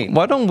Libby Lane.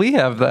 Why don't we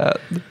have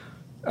that?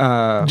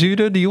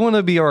 Judah, do you want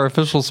to be our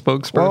official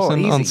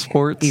spokesperson on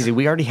sports? Easy,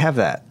 we already have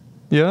that.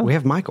 Yeah? We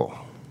have Michael,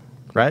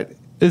 right?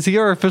 Is he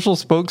our official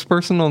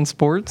spokesperson on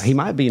sports? He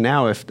might be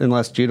now,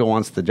 unless Judah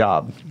wants the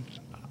job.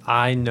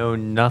 I know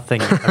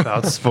nothing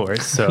about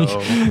sports,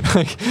 so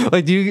like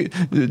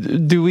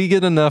do we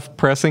get enough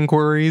press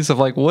inquiries of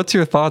like, what's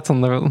your thoughts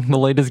on the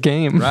latest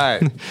game?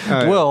 Right.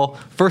 Well,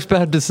 First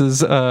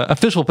Baptist's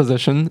official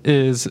position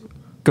is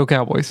go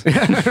Cowboys.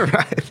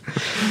 Right.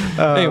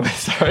 Anyway,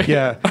 sorry.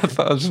 Yeah,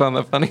 I just found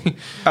that funny.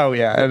 Oh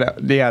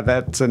yeah,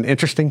 that's an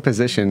interesting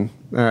position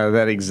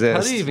that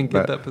exists. How do you even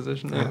get that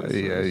position?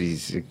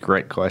 It's a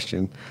great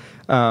question.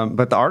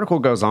 But the article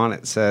goes on.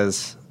 It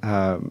says,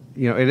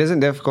 it isn't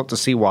difficult to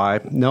see why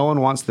no one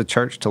wants the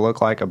church to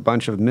look like a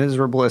bunch of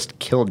miserablest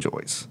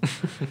killjoys.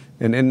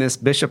 And in this,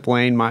 Bishop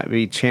Lane might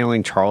be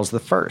channeling Charles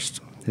I.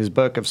 His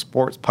book of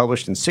sports,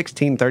 published in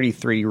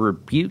 1633,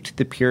 rebuked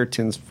the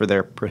Puritans for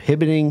their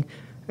prohibiting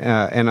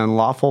and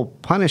unlawful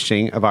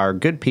punishing of our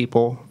good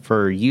people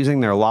for using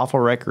their lawful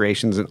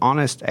recreations and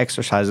honest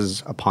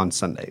exercises upon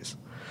Sundays.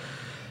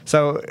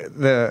 So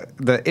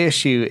the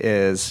issue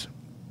is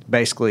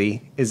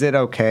basically, is it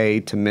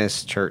okay to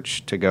miss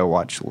church to go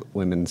watch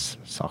women's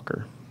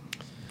soccer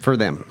for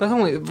them? That's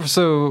only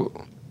so.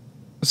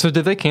 So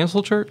did they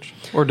cancel church,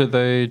 or did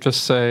they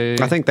just say?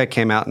 I think they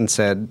came out and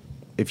said,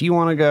 if you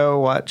want to go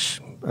watch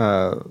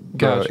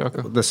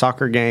the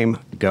soccer game,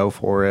 go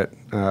for it.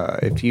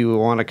 If you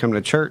want to come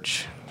to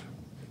church,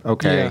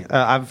 okay.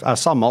 Yeah. I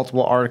saw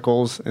multiple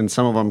articles, and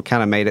some of them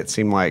kind of made it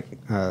seem like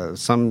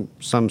some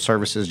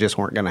services just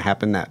weren't going to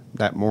happen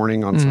that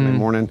morning on Sunday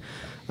morning.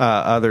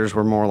 Others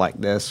were more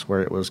like this,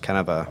 where it was kind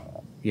of a,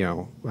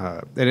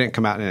 they didn't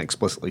come out and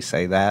explicitly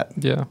say that.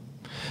 Yeah.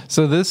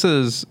 So this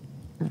is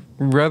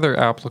rather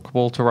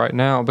applicable to right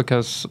now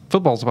because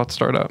football's about to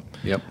start up.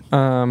 Yep.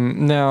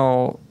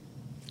 Now,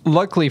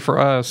 luckily for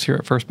us here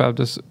at First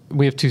Baptist,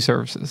 we have 2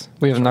 services.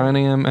 We have 9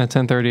 a.m. and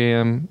 10:30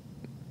 a.m.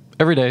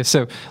 every day.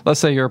 So let's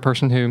say you're a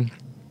person who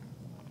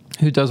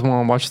does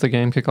want to watch the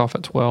game kick off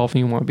at 12 and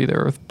you want to be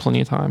there with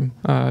plenty of time.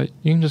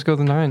 You can just go to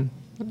the 9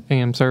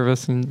 a.m.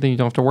 service and then you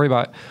don't have to worry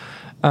about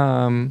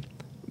it.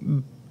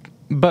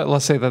 But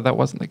let's say that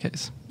wasn't the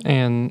case.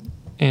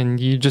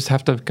 And you just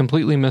have to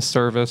completely miss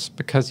service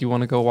because you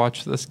want to go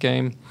watch this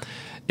game.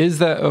 Is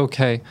that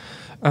okay?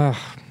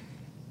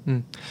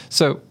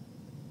 So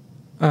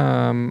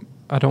I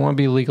don't want to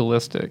be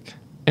legalistic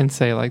and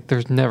say like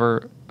there's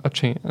never a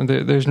chance.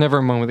 There's never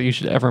a moment that you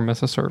should ever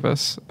miss a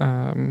service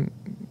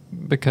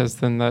because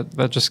then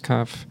that just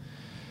kind of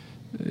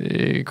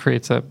it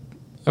creates a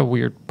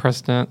weird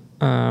precedent.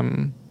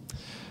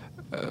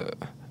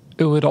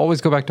 It would always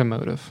go back to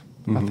motive.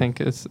 I think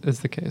is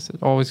the case.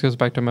 It always goes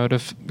back to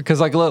motive because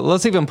like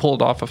let's even pull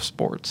it off of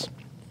sports.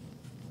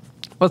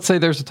 Let's say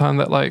there's a time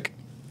that like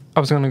I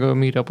was going to go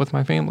meet up with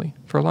my family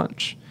for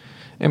lunch,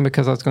 and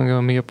because I was going to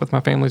go meet up with my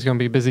family, it's going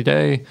to be a busy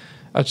day.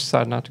 I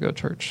decided not to go to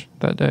church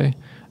that day.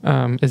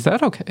 Is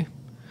that okay?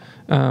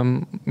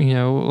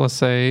 Let's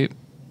say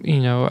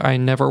I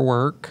never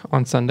work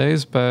on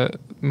Sundays, but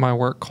my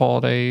work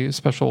called a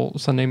special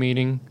Sunday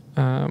meeting.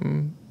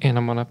 And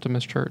I'm going to have to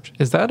miss church.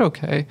 Is that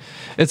okay?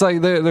 It's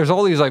like there's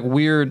all these like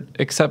weird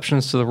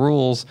exceptions to the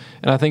rules.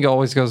 And I think it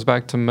always goes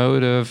back to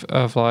motive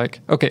of like,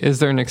 okay, is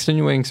there an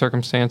extenuating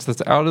circumstance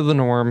that's out of the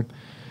norm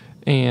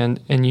and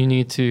you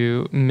need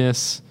to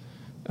miss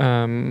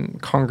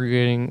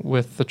congregating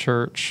with the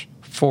church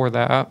for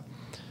that?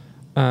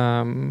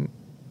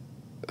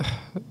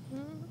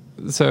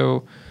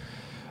 So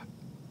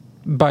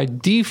by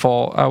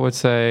default, I would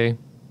say,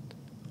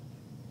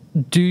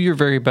 do your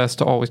very best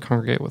to always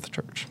congregate with the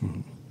church.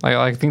 Mm-hmm.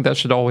 I think that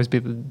should always be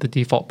the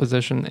default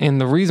position.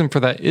 And the reason for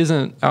that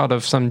isn't out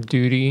of some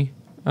duty.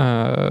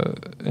 And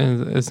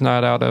it's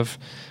not out of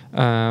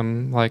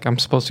like I'm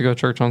supposed to go to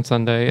church on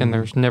Sunday and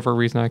there's never a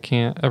reason I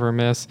can't ever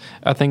miss.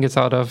 I think it's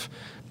out of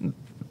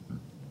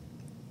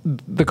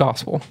the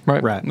gospel,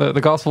 right? Right.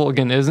 The gospel,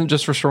 again, isn't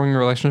just restoring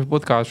your relationship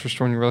with God, it's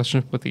restoring your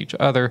relationship with each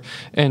other.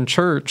 And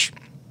church...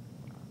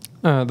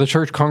 the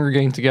church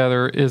congregating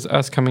together is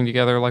us coming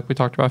together, like we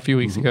talked about a few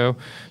weeks ago,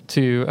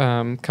 to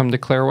come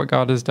declare what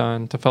God has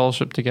done, to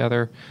fellowship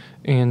together,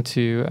 and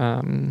to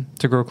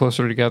grow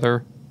closer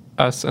together,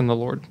 us and the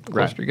Lord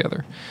closer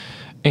together.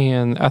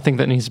 And I think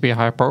that needs to be a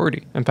high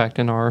priority. In fact,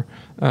 in our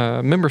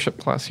membership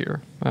class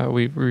here,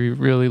 we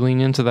really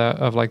lean into that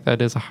of like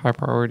that is a high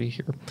priority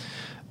here.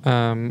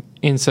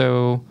 And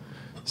so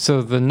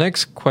the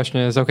next question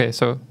is, okay,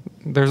 so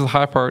there's a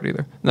high priority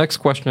there. Next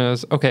question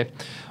is, okay,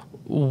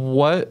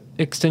 what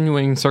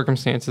extenuating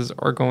circumstances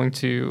are going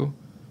to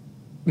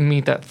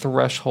meet that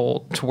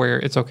threshold to where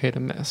it's okay to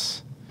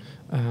miss?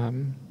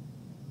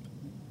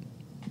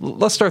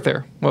 Let's start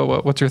there.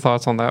 What's your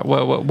thoughts on that?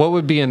 What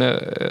would be an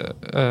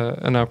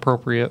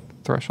appropriate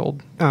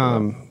threshold?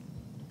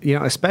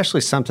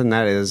 Especially something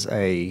that is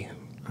a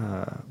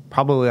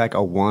probably like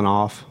a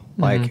one-off.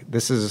 Like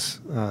this is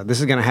going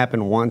to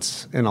happen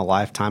once in a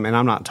lifetime, and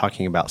I'm not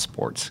talking about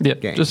sports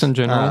games. Just in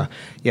general.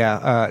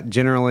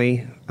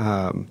 Generally.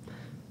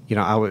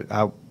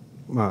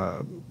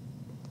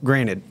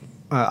 Granted,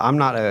 I'm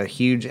not a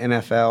huge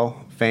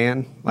NFL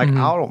fan. Like,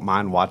 I don't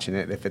mind watching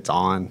it if it's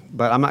on,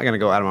 but I'm not going to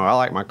go out of my way. I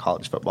like my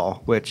college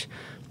football, which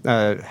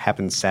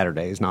happens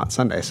Saturdays, not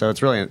Sunday. So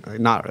it's really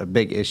not a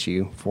big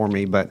issue for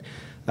me. But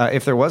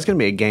if there was going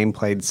to be a game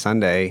played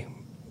Sunday,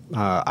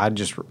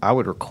 I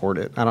would record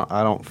it.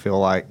 I don't feel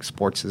like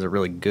sports is a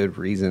really good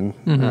reason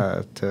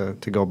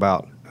to go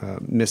about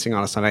missing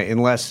on a Sunday,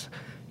 unless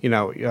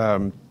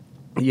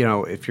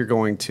if you're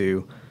going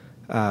to.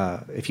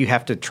 If you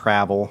have to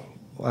travel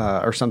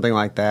or something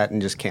like that and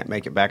just can't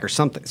make it back or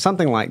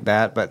something like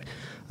that. But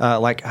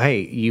like, hey,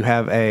 you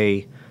have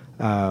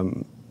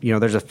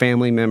there's a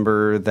family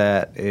member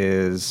that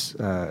is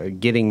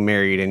getting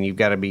married and you've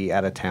got to be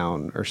out of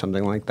town or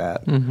something like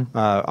that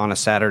on a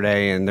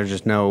Saturday, and there's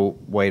just no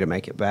way to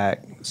make it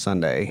back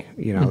Sunday.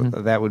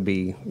 That would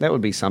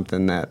be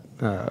something that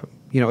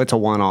it's a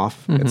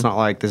one-off. It's not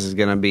like this is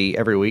going to be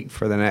every week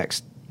for the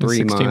next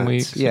 3 months.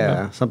 Weeks.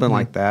 Yeah, something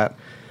like that.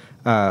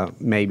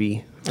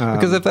 Maybe.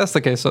 Because if that's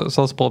the case, so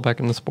let's pull it back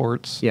into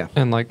sports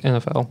and like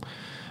NFL.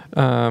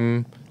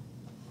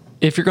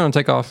 If you're going to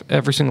take off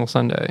every single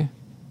Sunday,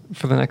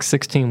 for the next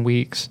 16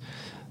 weeks,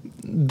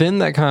 then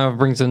that kind of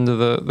brings into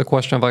the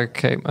question of like,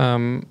 okay,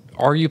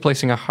 are you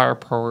placing a higher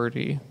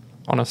priority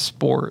on a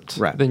sport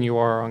than you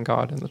are on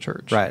God and the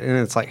church? Right. And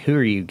it's like, who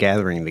are you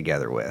gathering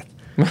together with?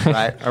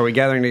 Right? Are we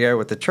gathering together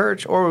with the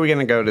church, or are we going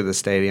to go to the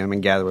stadium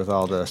and gather with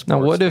all the sports Now,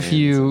 what if fans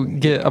you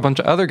and, get a bunch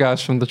of other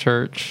guys from the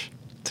church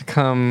to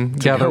come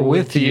gather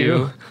with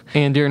you,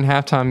 and during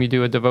halftime you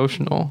do a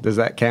devotional? Does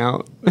that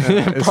count?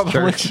 As Probably,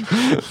 church?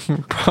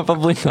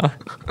 probably not.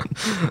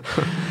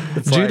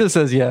 Judah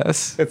says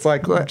yes. It's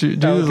like,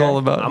 Judah's all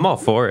about it. I'm all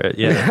for it.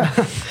 Yeah.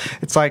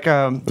 It's like,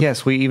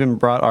 yes, we even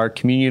brought our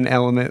communion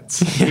elements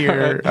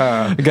here.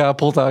 A guy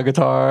pulls out a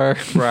guitar.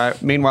 Right.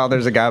 Meanwhile,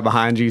 there's a guy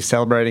behind you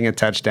celebrating a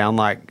touchdown,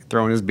 like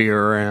throwing his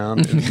beer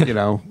around. And,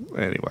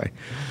 anyway.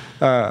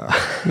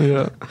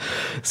 Yeah.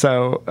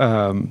 So,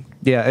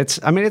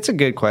 it's a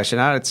good question.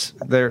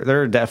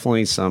 There are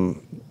definitely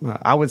some,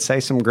 I would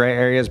say some gray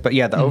areas, but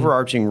the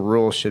overarching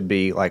rule should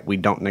be like, we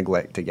don't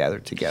neglect to gather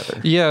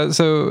together. Yeah.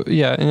 So,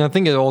 and I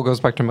think it all goes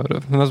back to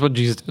motive. And that's what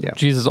Jesus did. Yeah.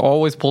 Jesus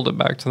always pulled it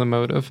back to the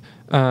motive.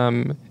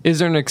 Is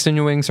there an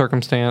extenuating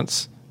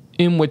circumstance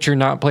in which you're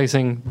not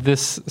placing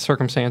this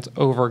circumstance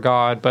over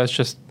God, but it's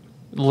just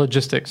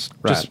logistics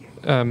just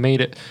made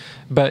it?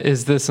 But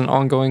is this an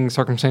ongoing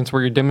circumstance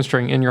where you're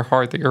demonstrating in your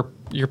heart that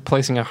you're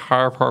placing a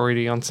higher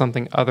priority on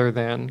something other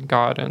than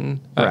God and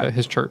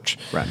His church?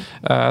 Right.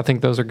 I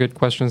think those are good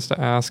questions to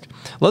ask.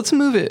 Let's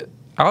move it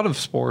out of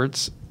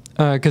sports,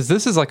 because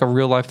this is like a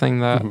real life thing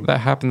that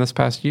happened this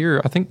past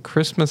year. I think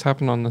Christmas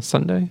happened on a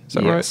Sunday. Is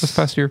that right? This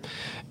past year,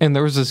 and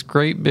there was this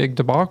great big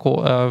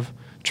debacle of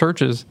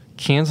churches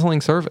canceling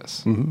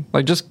service,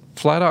 like just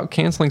flat out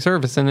canceling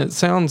service. And it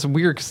sounds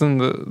weird because then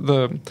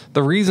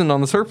the reason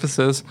on the surface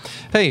is,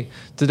 hey,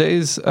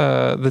 today's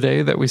the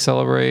day that we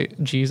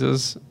celebrate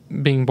Jesus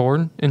being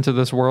born into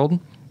this world.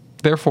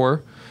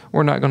 Therefore,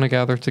 we're not going to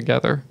gather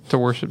together to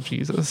worship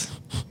Jesus.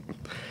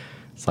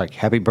 It's like,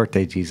 happy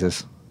birthday,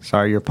 Jesus.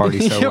 Sorry, your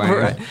party's so lame.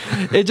 Right.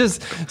 It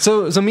just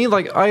so me,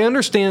 like, I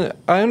understood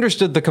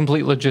the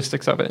complete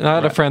logistics of it, and I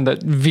had a friend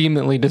that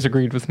vehemently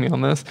disagreed with me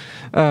on this.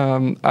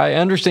 I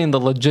understand the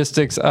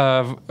logistics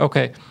of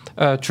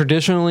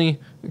traditionally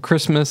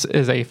Christmas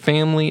is a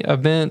family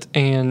event,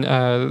 and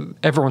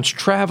everyone's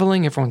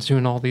traveling, everyone's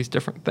doing all these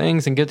different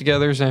things and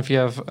get-togethers. And if you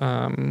have,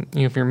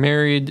 if you're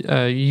married,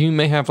 you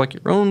may have like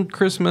your own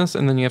Christmas,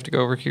 and then you have to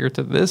go over here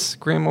to this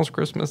grandma's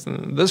Christmas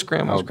and this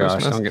grandma's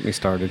Christmas. Oh gosh, don't get me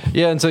started.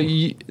 Yeah, and so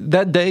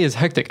that day is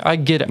hectic. I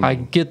get it. I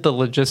get the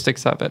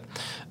logistics of it.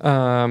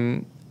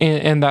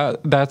 And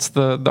that's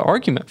the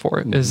argument for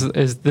it is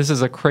this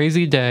is a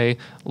crazy day.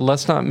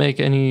 Let's not make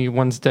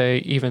anyone's day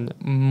even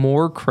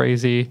more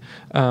crazy.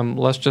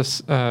 Let's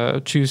just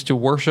choose to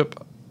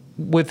worship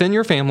within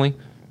your family.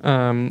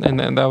 And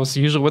that was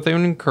usually what they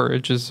would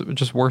encourage, is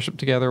just worship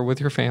together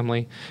with your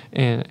family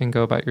and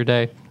go about your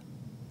day.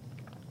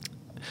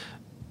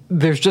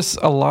 There's just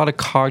a lot of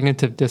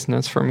cognitive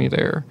dissonance for me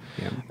there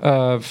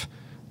of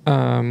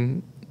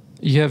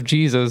you have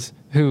Jesus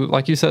who,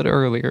 like you said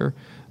earlier,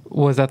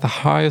 was at the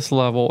highest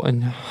level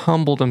and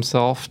humbled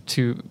himself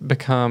to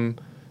become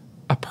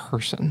a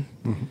person.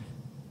 Mm-hmm.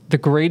 The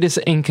greatest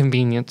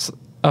inconvenience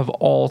of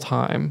all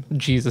time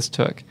Jesus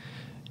took.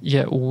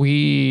 Yet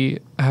we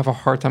have a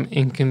hard time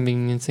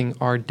inconveniencing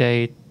our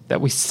day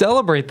that we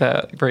celebrate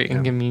that great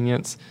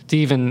inconvenience to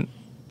even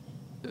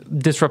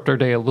disrupt our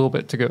day a little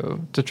bit to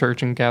go to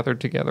church and gather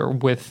together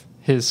with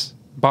his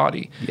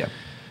body. Yeah.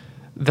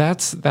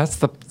 That's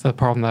the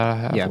problem that I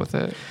have with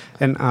it.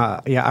 And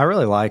I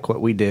really like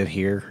what we did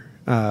here.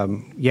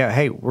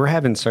 Hey, we're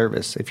having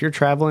service. If you're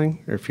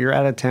traveling or if you're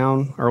out of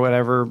town or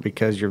whatever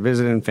because you're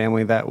visiting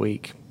family that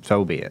week,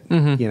 so be it.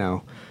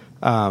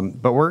 Mm-hmm.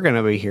 But we're going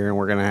to be here and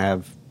we're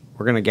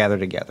going to gather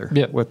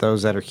together with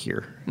those that are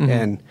here. Mm-hmm.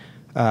 And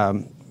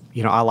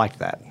I liked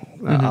that.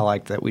 I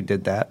liked that we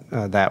did that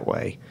that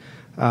way,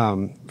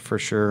 for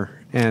sure.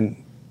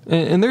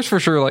 And there's for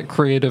sure like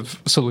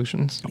creative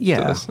solutions to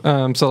this.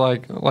 So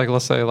like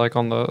let's say like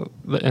on the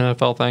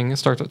NFL thing, it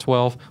starts at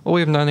 12. Well,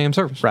 we have 9 a.m.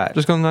 service. Right.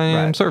 Just go to 9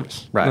 a.m.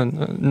 service. Right.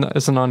 And,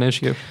 it's a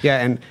non-issue.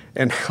 Yeah,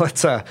 and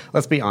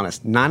let's be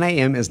honest. 9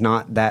 a.m. is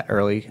not that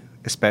early,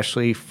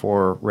 especially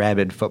for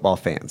rabid football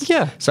fans.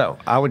 Yeah. So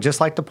I would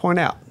just like to point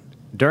out,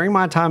 during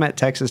my time at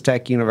Texas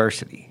Tech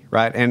University,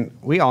 right, and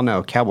we all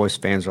know Cowboys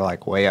fans are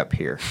like way up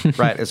here,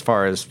 right, as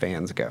far as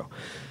fans go.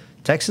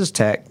 Texas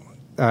Tech,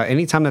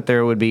 anytime that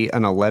there would be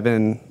an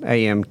 11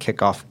 a.m.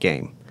 kickoff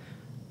game,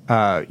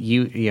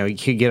 you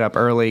could get up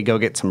early, go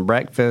get some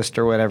breakfast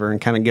or whatever,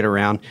 and kind of get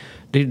around.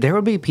 Dude, there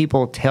would be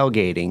people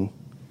tailgating,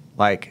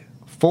 like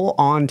full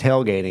on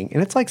tailgating,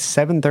 and it's like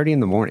 7:30 in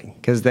the morning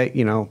because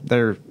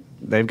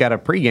they've got a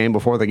pregame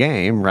before the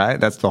game, right?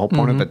 That's the whole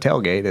point of the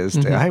tailgate is,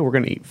 hey, we're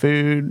going to eat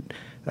food.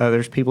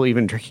 There's people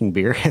even drinking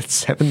beer at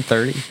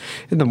 7:30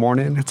 in the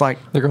morning. It's like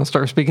they're going to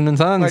start speaking in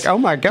tongues. Like, oh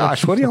my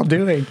gosh, what are y'all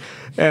doing?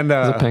 And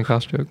it's a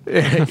Pentecost joke.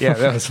 Yeah,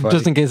 that was funny.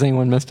 Just in case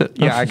anyone missed it.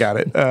 Yeah, I got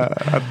it.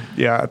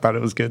 I thought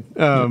it was good.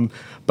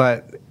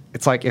 But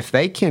it's like if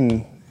they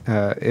can,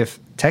 if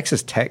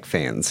Texas Tech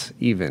fans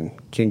even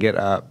can get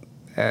up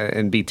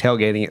and be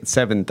tailgating at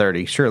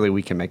 7:30, surely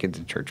we can make it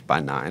to church by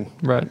 9.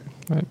 Right.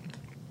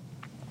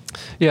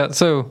 Yeah.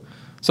 So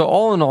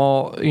all in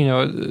all,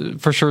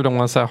 for sure don't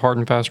want to set a hard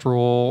and fast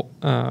rule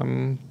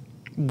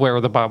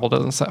where the Bible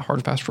doesn't set hard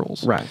and fast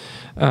rules. Right.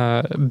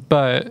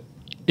 But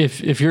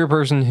if you're a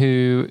person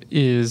who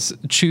is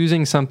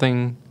choosing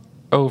something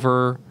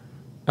over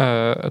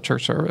a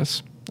church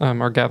service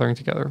or gathering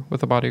together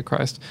with the body of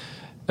Christ,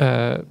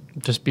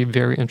 just be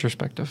very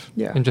introspective.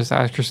 Yeah. And just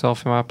ask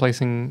yourself,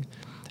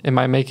 am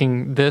I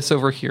making this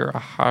over here a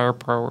higher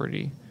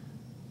priority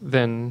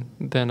than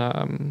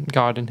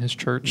God and His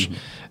church?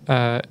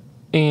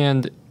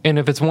 And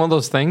if it's one of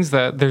those things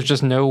that there's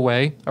just no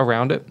way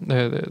around it,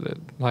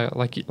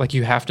 like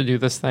you have to do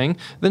this thing,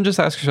 then just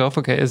ask yourself,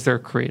 okay, is there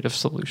creative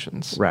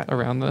solutions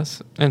around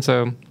this? And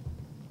so,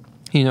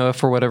 if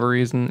for whatever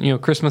reason,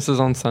 Christmas is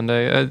on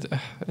Sunday,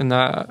 and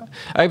I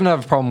even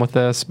have a problem with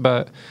this,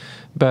 but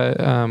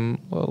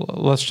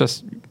let's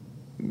just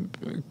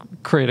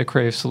create a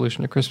creative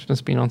solution to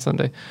Christmas being on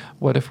Sunday.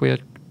 What if we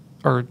had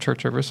our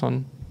church service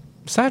on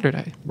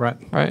Saturday? Right.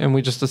 And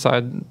we just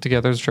decide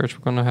together as a church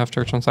we're going to have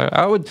church on Saturday.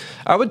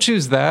 I would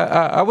choose that.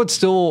 I would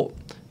still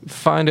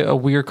find it a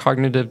weird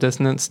cognitive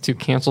dissonance to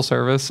cancel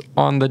service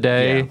on the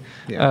day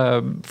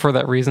for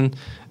that reason.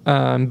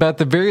 But at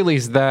the very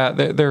least,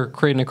 they're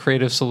creating a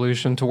creative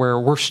solution to where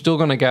we're still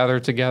going to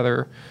gather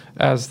together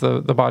as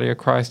the body of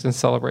Christ and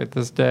celebrate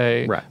this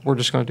day. Right. We're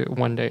just going to do it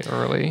one day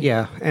early.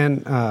 Yeah,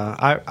 and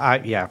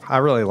I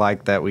really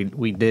like that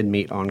we did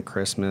meet on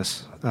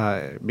Christmas.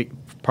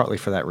 Partly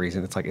for that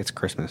reason, it's like it's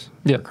Christmas.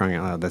 Yeah, for crying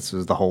out loud. This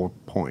is the whole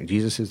point.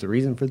 Jesus is the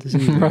reason for the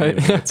season. Right.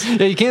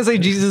 Yeah, you can't say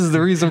Jesus is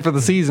the reason for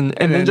the season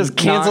and then just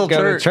cancel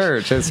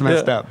church. It's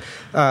messed up.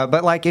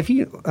 But like if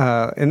you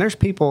and there's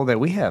people that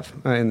we have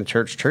in the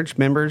church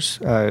members,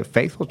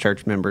 faithful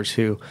church members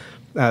who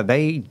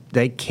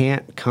they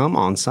can't come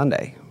on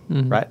Sunday,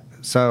 right?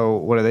 So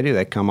what do?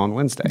 They come on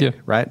Wednesday,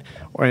 right?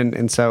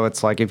 And so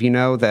it's like if you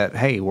know that,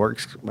 hey,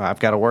 I've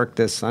got to work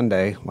this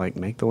Sunday, like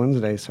make the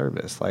Wednesday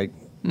service, like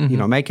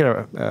make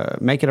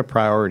it a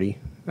priority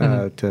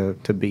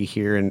to be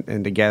here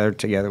and to gather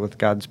together with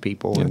God's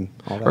people and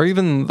all that. Or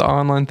even the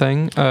online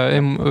thing.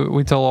 And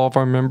we tell all of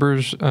our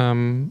members,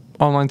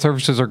 online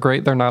services are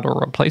great. They're not a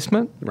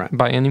replacement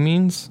by any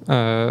means,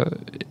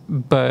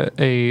 but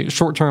a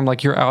short term,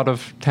 like you're out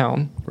of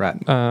town, right?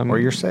 Or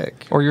you're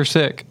sick,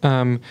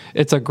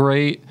 it's a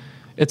great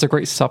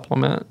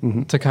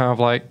supplement to kind of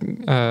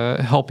like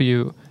help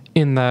you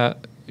in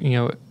that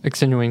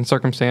extenuating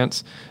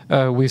circumstance.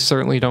 We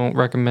certainly don't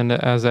recommend it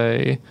as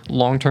a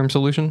long-term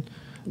solution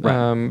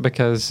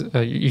because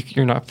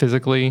you're not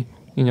physically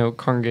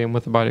congregating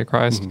with the body of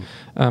Christ.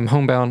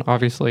 Homebound,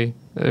 obviously,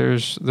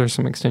 there's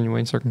some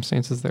extenuating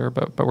circumstances there,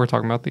 but we're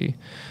talking about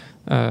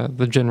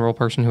the general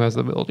person who has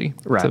the ability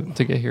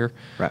to get here.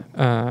 Right.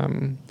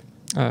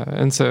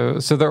 And so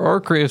there are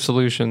creative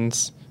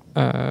solutions.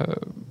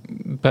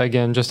 But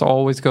again, just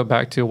always go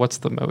back to what's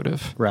the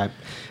motive. Right.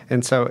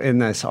 And so in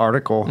this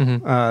article,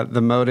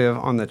 the motive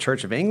on the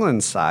Church of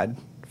England's side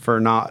for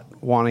not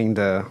wanting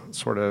to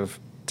sort of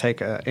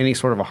take any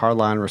sort of a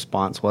hardline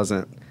response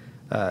wasn't,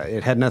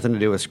 it had nothing to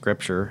do with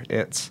Scripture.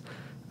 It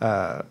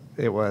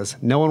was,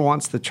 no one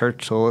wants the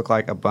church to look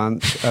like a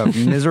bunch of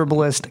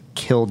miserablest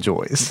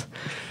killjoys.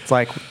 It's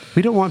like,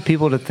 we don't want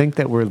people to think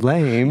that we're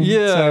lame.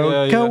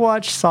 Go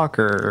watch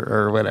soccer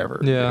or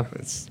whatever. Yeah.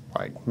 It's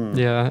like,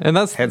 and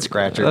that's head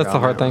scratcher. That's the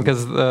hard thing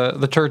because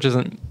the church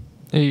isn't.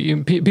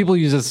 People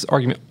use this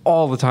argument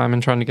all the time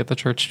in trying to get the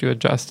church to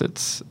adjust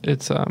its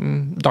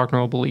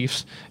doctrinal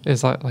beliefs.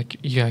 Is like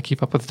you gotta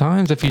keep up with the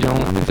times. If you don't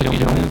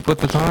move with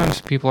the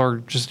times, people are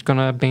just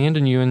gonna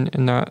abandon you and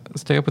not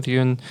stay up with you.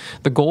 And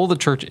the goal of the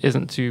church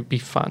isn't to be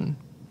fun.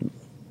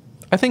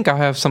 I think I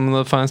have some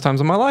of the funnest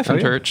times of my life in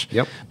church.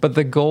 Yep. But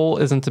the goal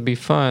isn't to be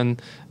fun.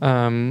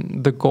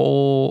 The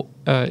goal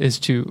is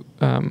to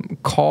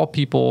call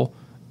people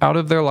out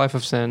of their life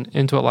of sin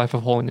into a life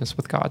of holiness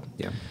with God.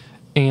 Yeah.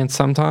 And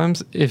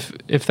sometimes if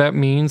that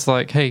means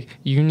like, hey,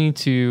 you need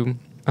to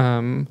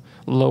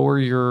lower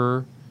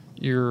your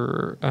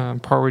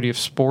priority of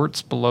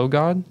sports below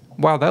God.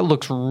 Wow, that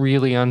looks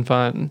really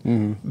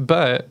unfun.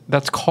 But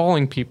that's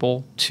calling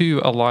people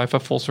to a life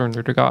of full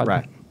surrender to God.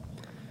 Right.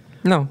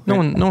 No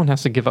one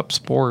has to give up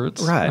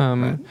sports.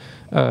 Right.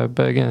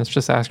 But again, it's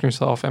just asking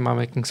yourself, am I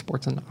making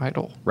sports an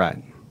idol?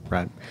 Right.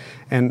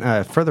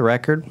 And for the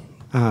record,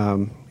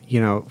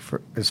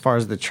 as far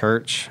as the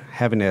church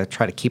having to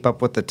try to keep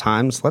up with the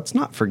times, let's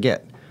not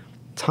forget,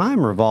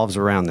 time revolves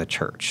around the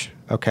church,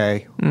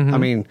 okay? I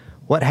mean,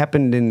 what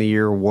happened in the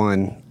year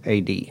 1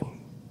 AD?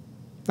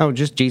 Oh,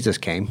 just Jesus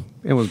came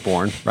and was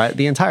born, right?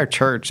 The entire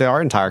church,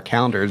 our entire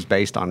calendar is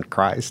based on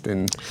Christ.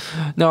 And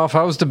now, if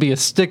I was to be a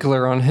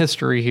stickler on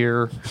history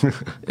here,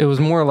 it was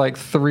more like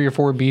 3 or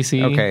 4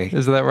 BC. Okay.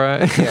 Is that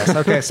right? Yes.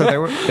 Okay.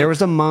 So there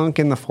was a monk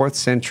in the 4th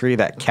century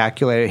that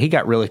calculated. He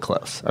got really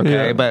close.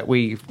 Okay. Yeah. But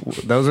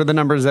those are the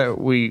numbers that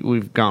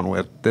we've gone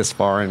with this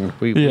far, and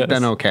we've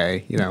done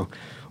okay.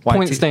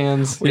 point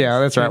stands. Yeah,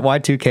 that's right.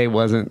 Y2K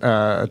wasn't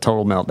a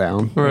total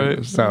meltdown.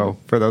 Right. So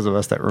for those of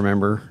us that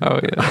remember. Oh,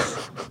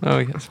 yes.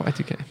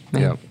 Y2K.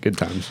 Man. Yeah, good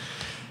times.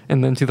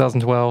 And then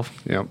 2012.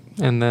 Yep.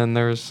 And then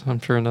there's, I'm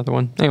sure, another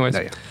one. Anyways.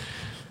 Yeah.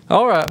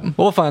 All right.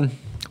 Well, fine.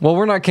 Well,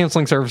 we're not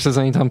canceling services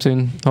anytime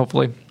soon,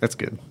 hopefully. That's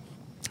good.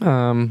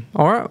 All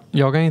right.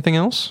 Y'all got anything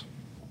else?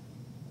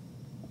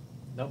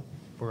 Nope.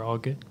 We're all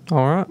good.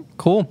 All right,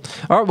 cool.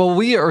 All right, well,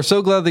 we are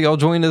so glad that y'all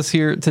joined us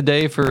here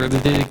today for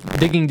the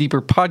Digging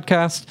Deeper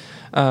podcast.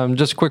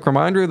 Just a quick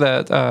reminder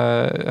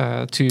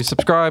that to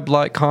subscribe,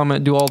 like,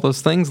 comment, do all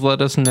those things.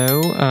 Let us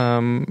know,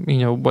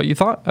 what you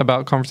thought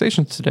about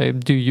conversations today.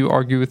 Do you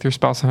argue with your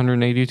spouse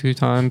 182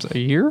 times a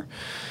year?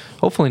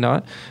 Hopefully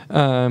not.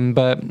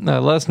 But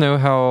let us know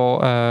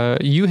how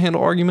you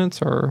handle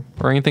arguments or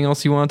anything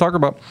else you want to talk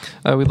about.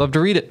 We'd love to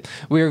read it.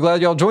 We are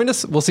glad y'all joined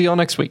us. We'll see y'all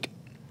next week.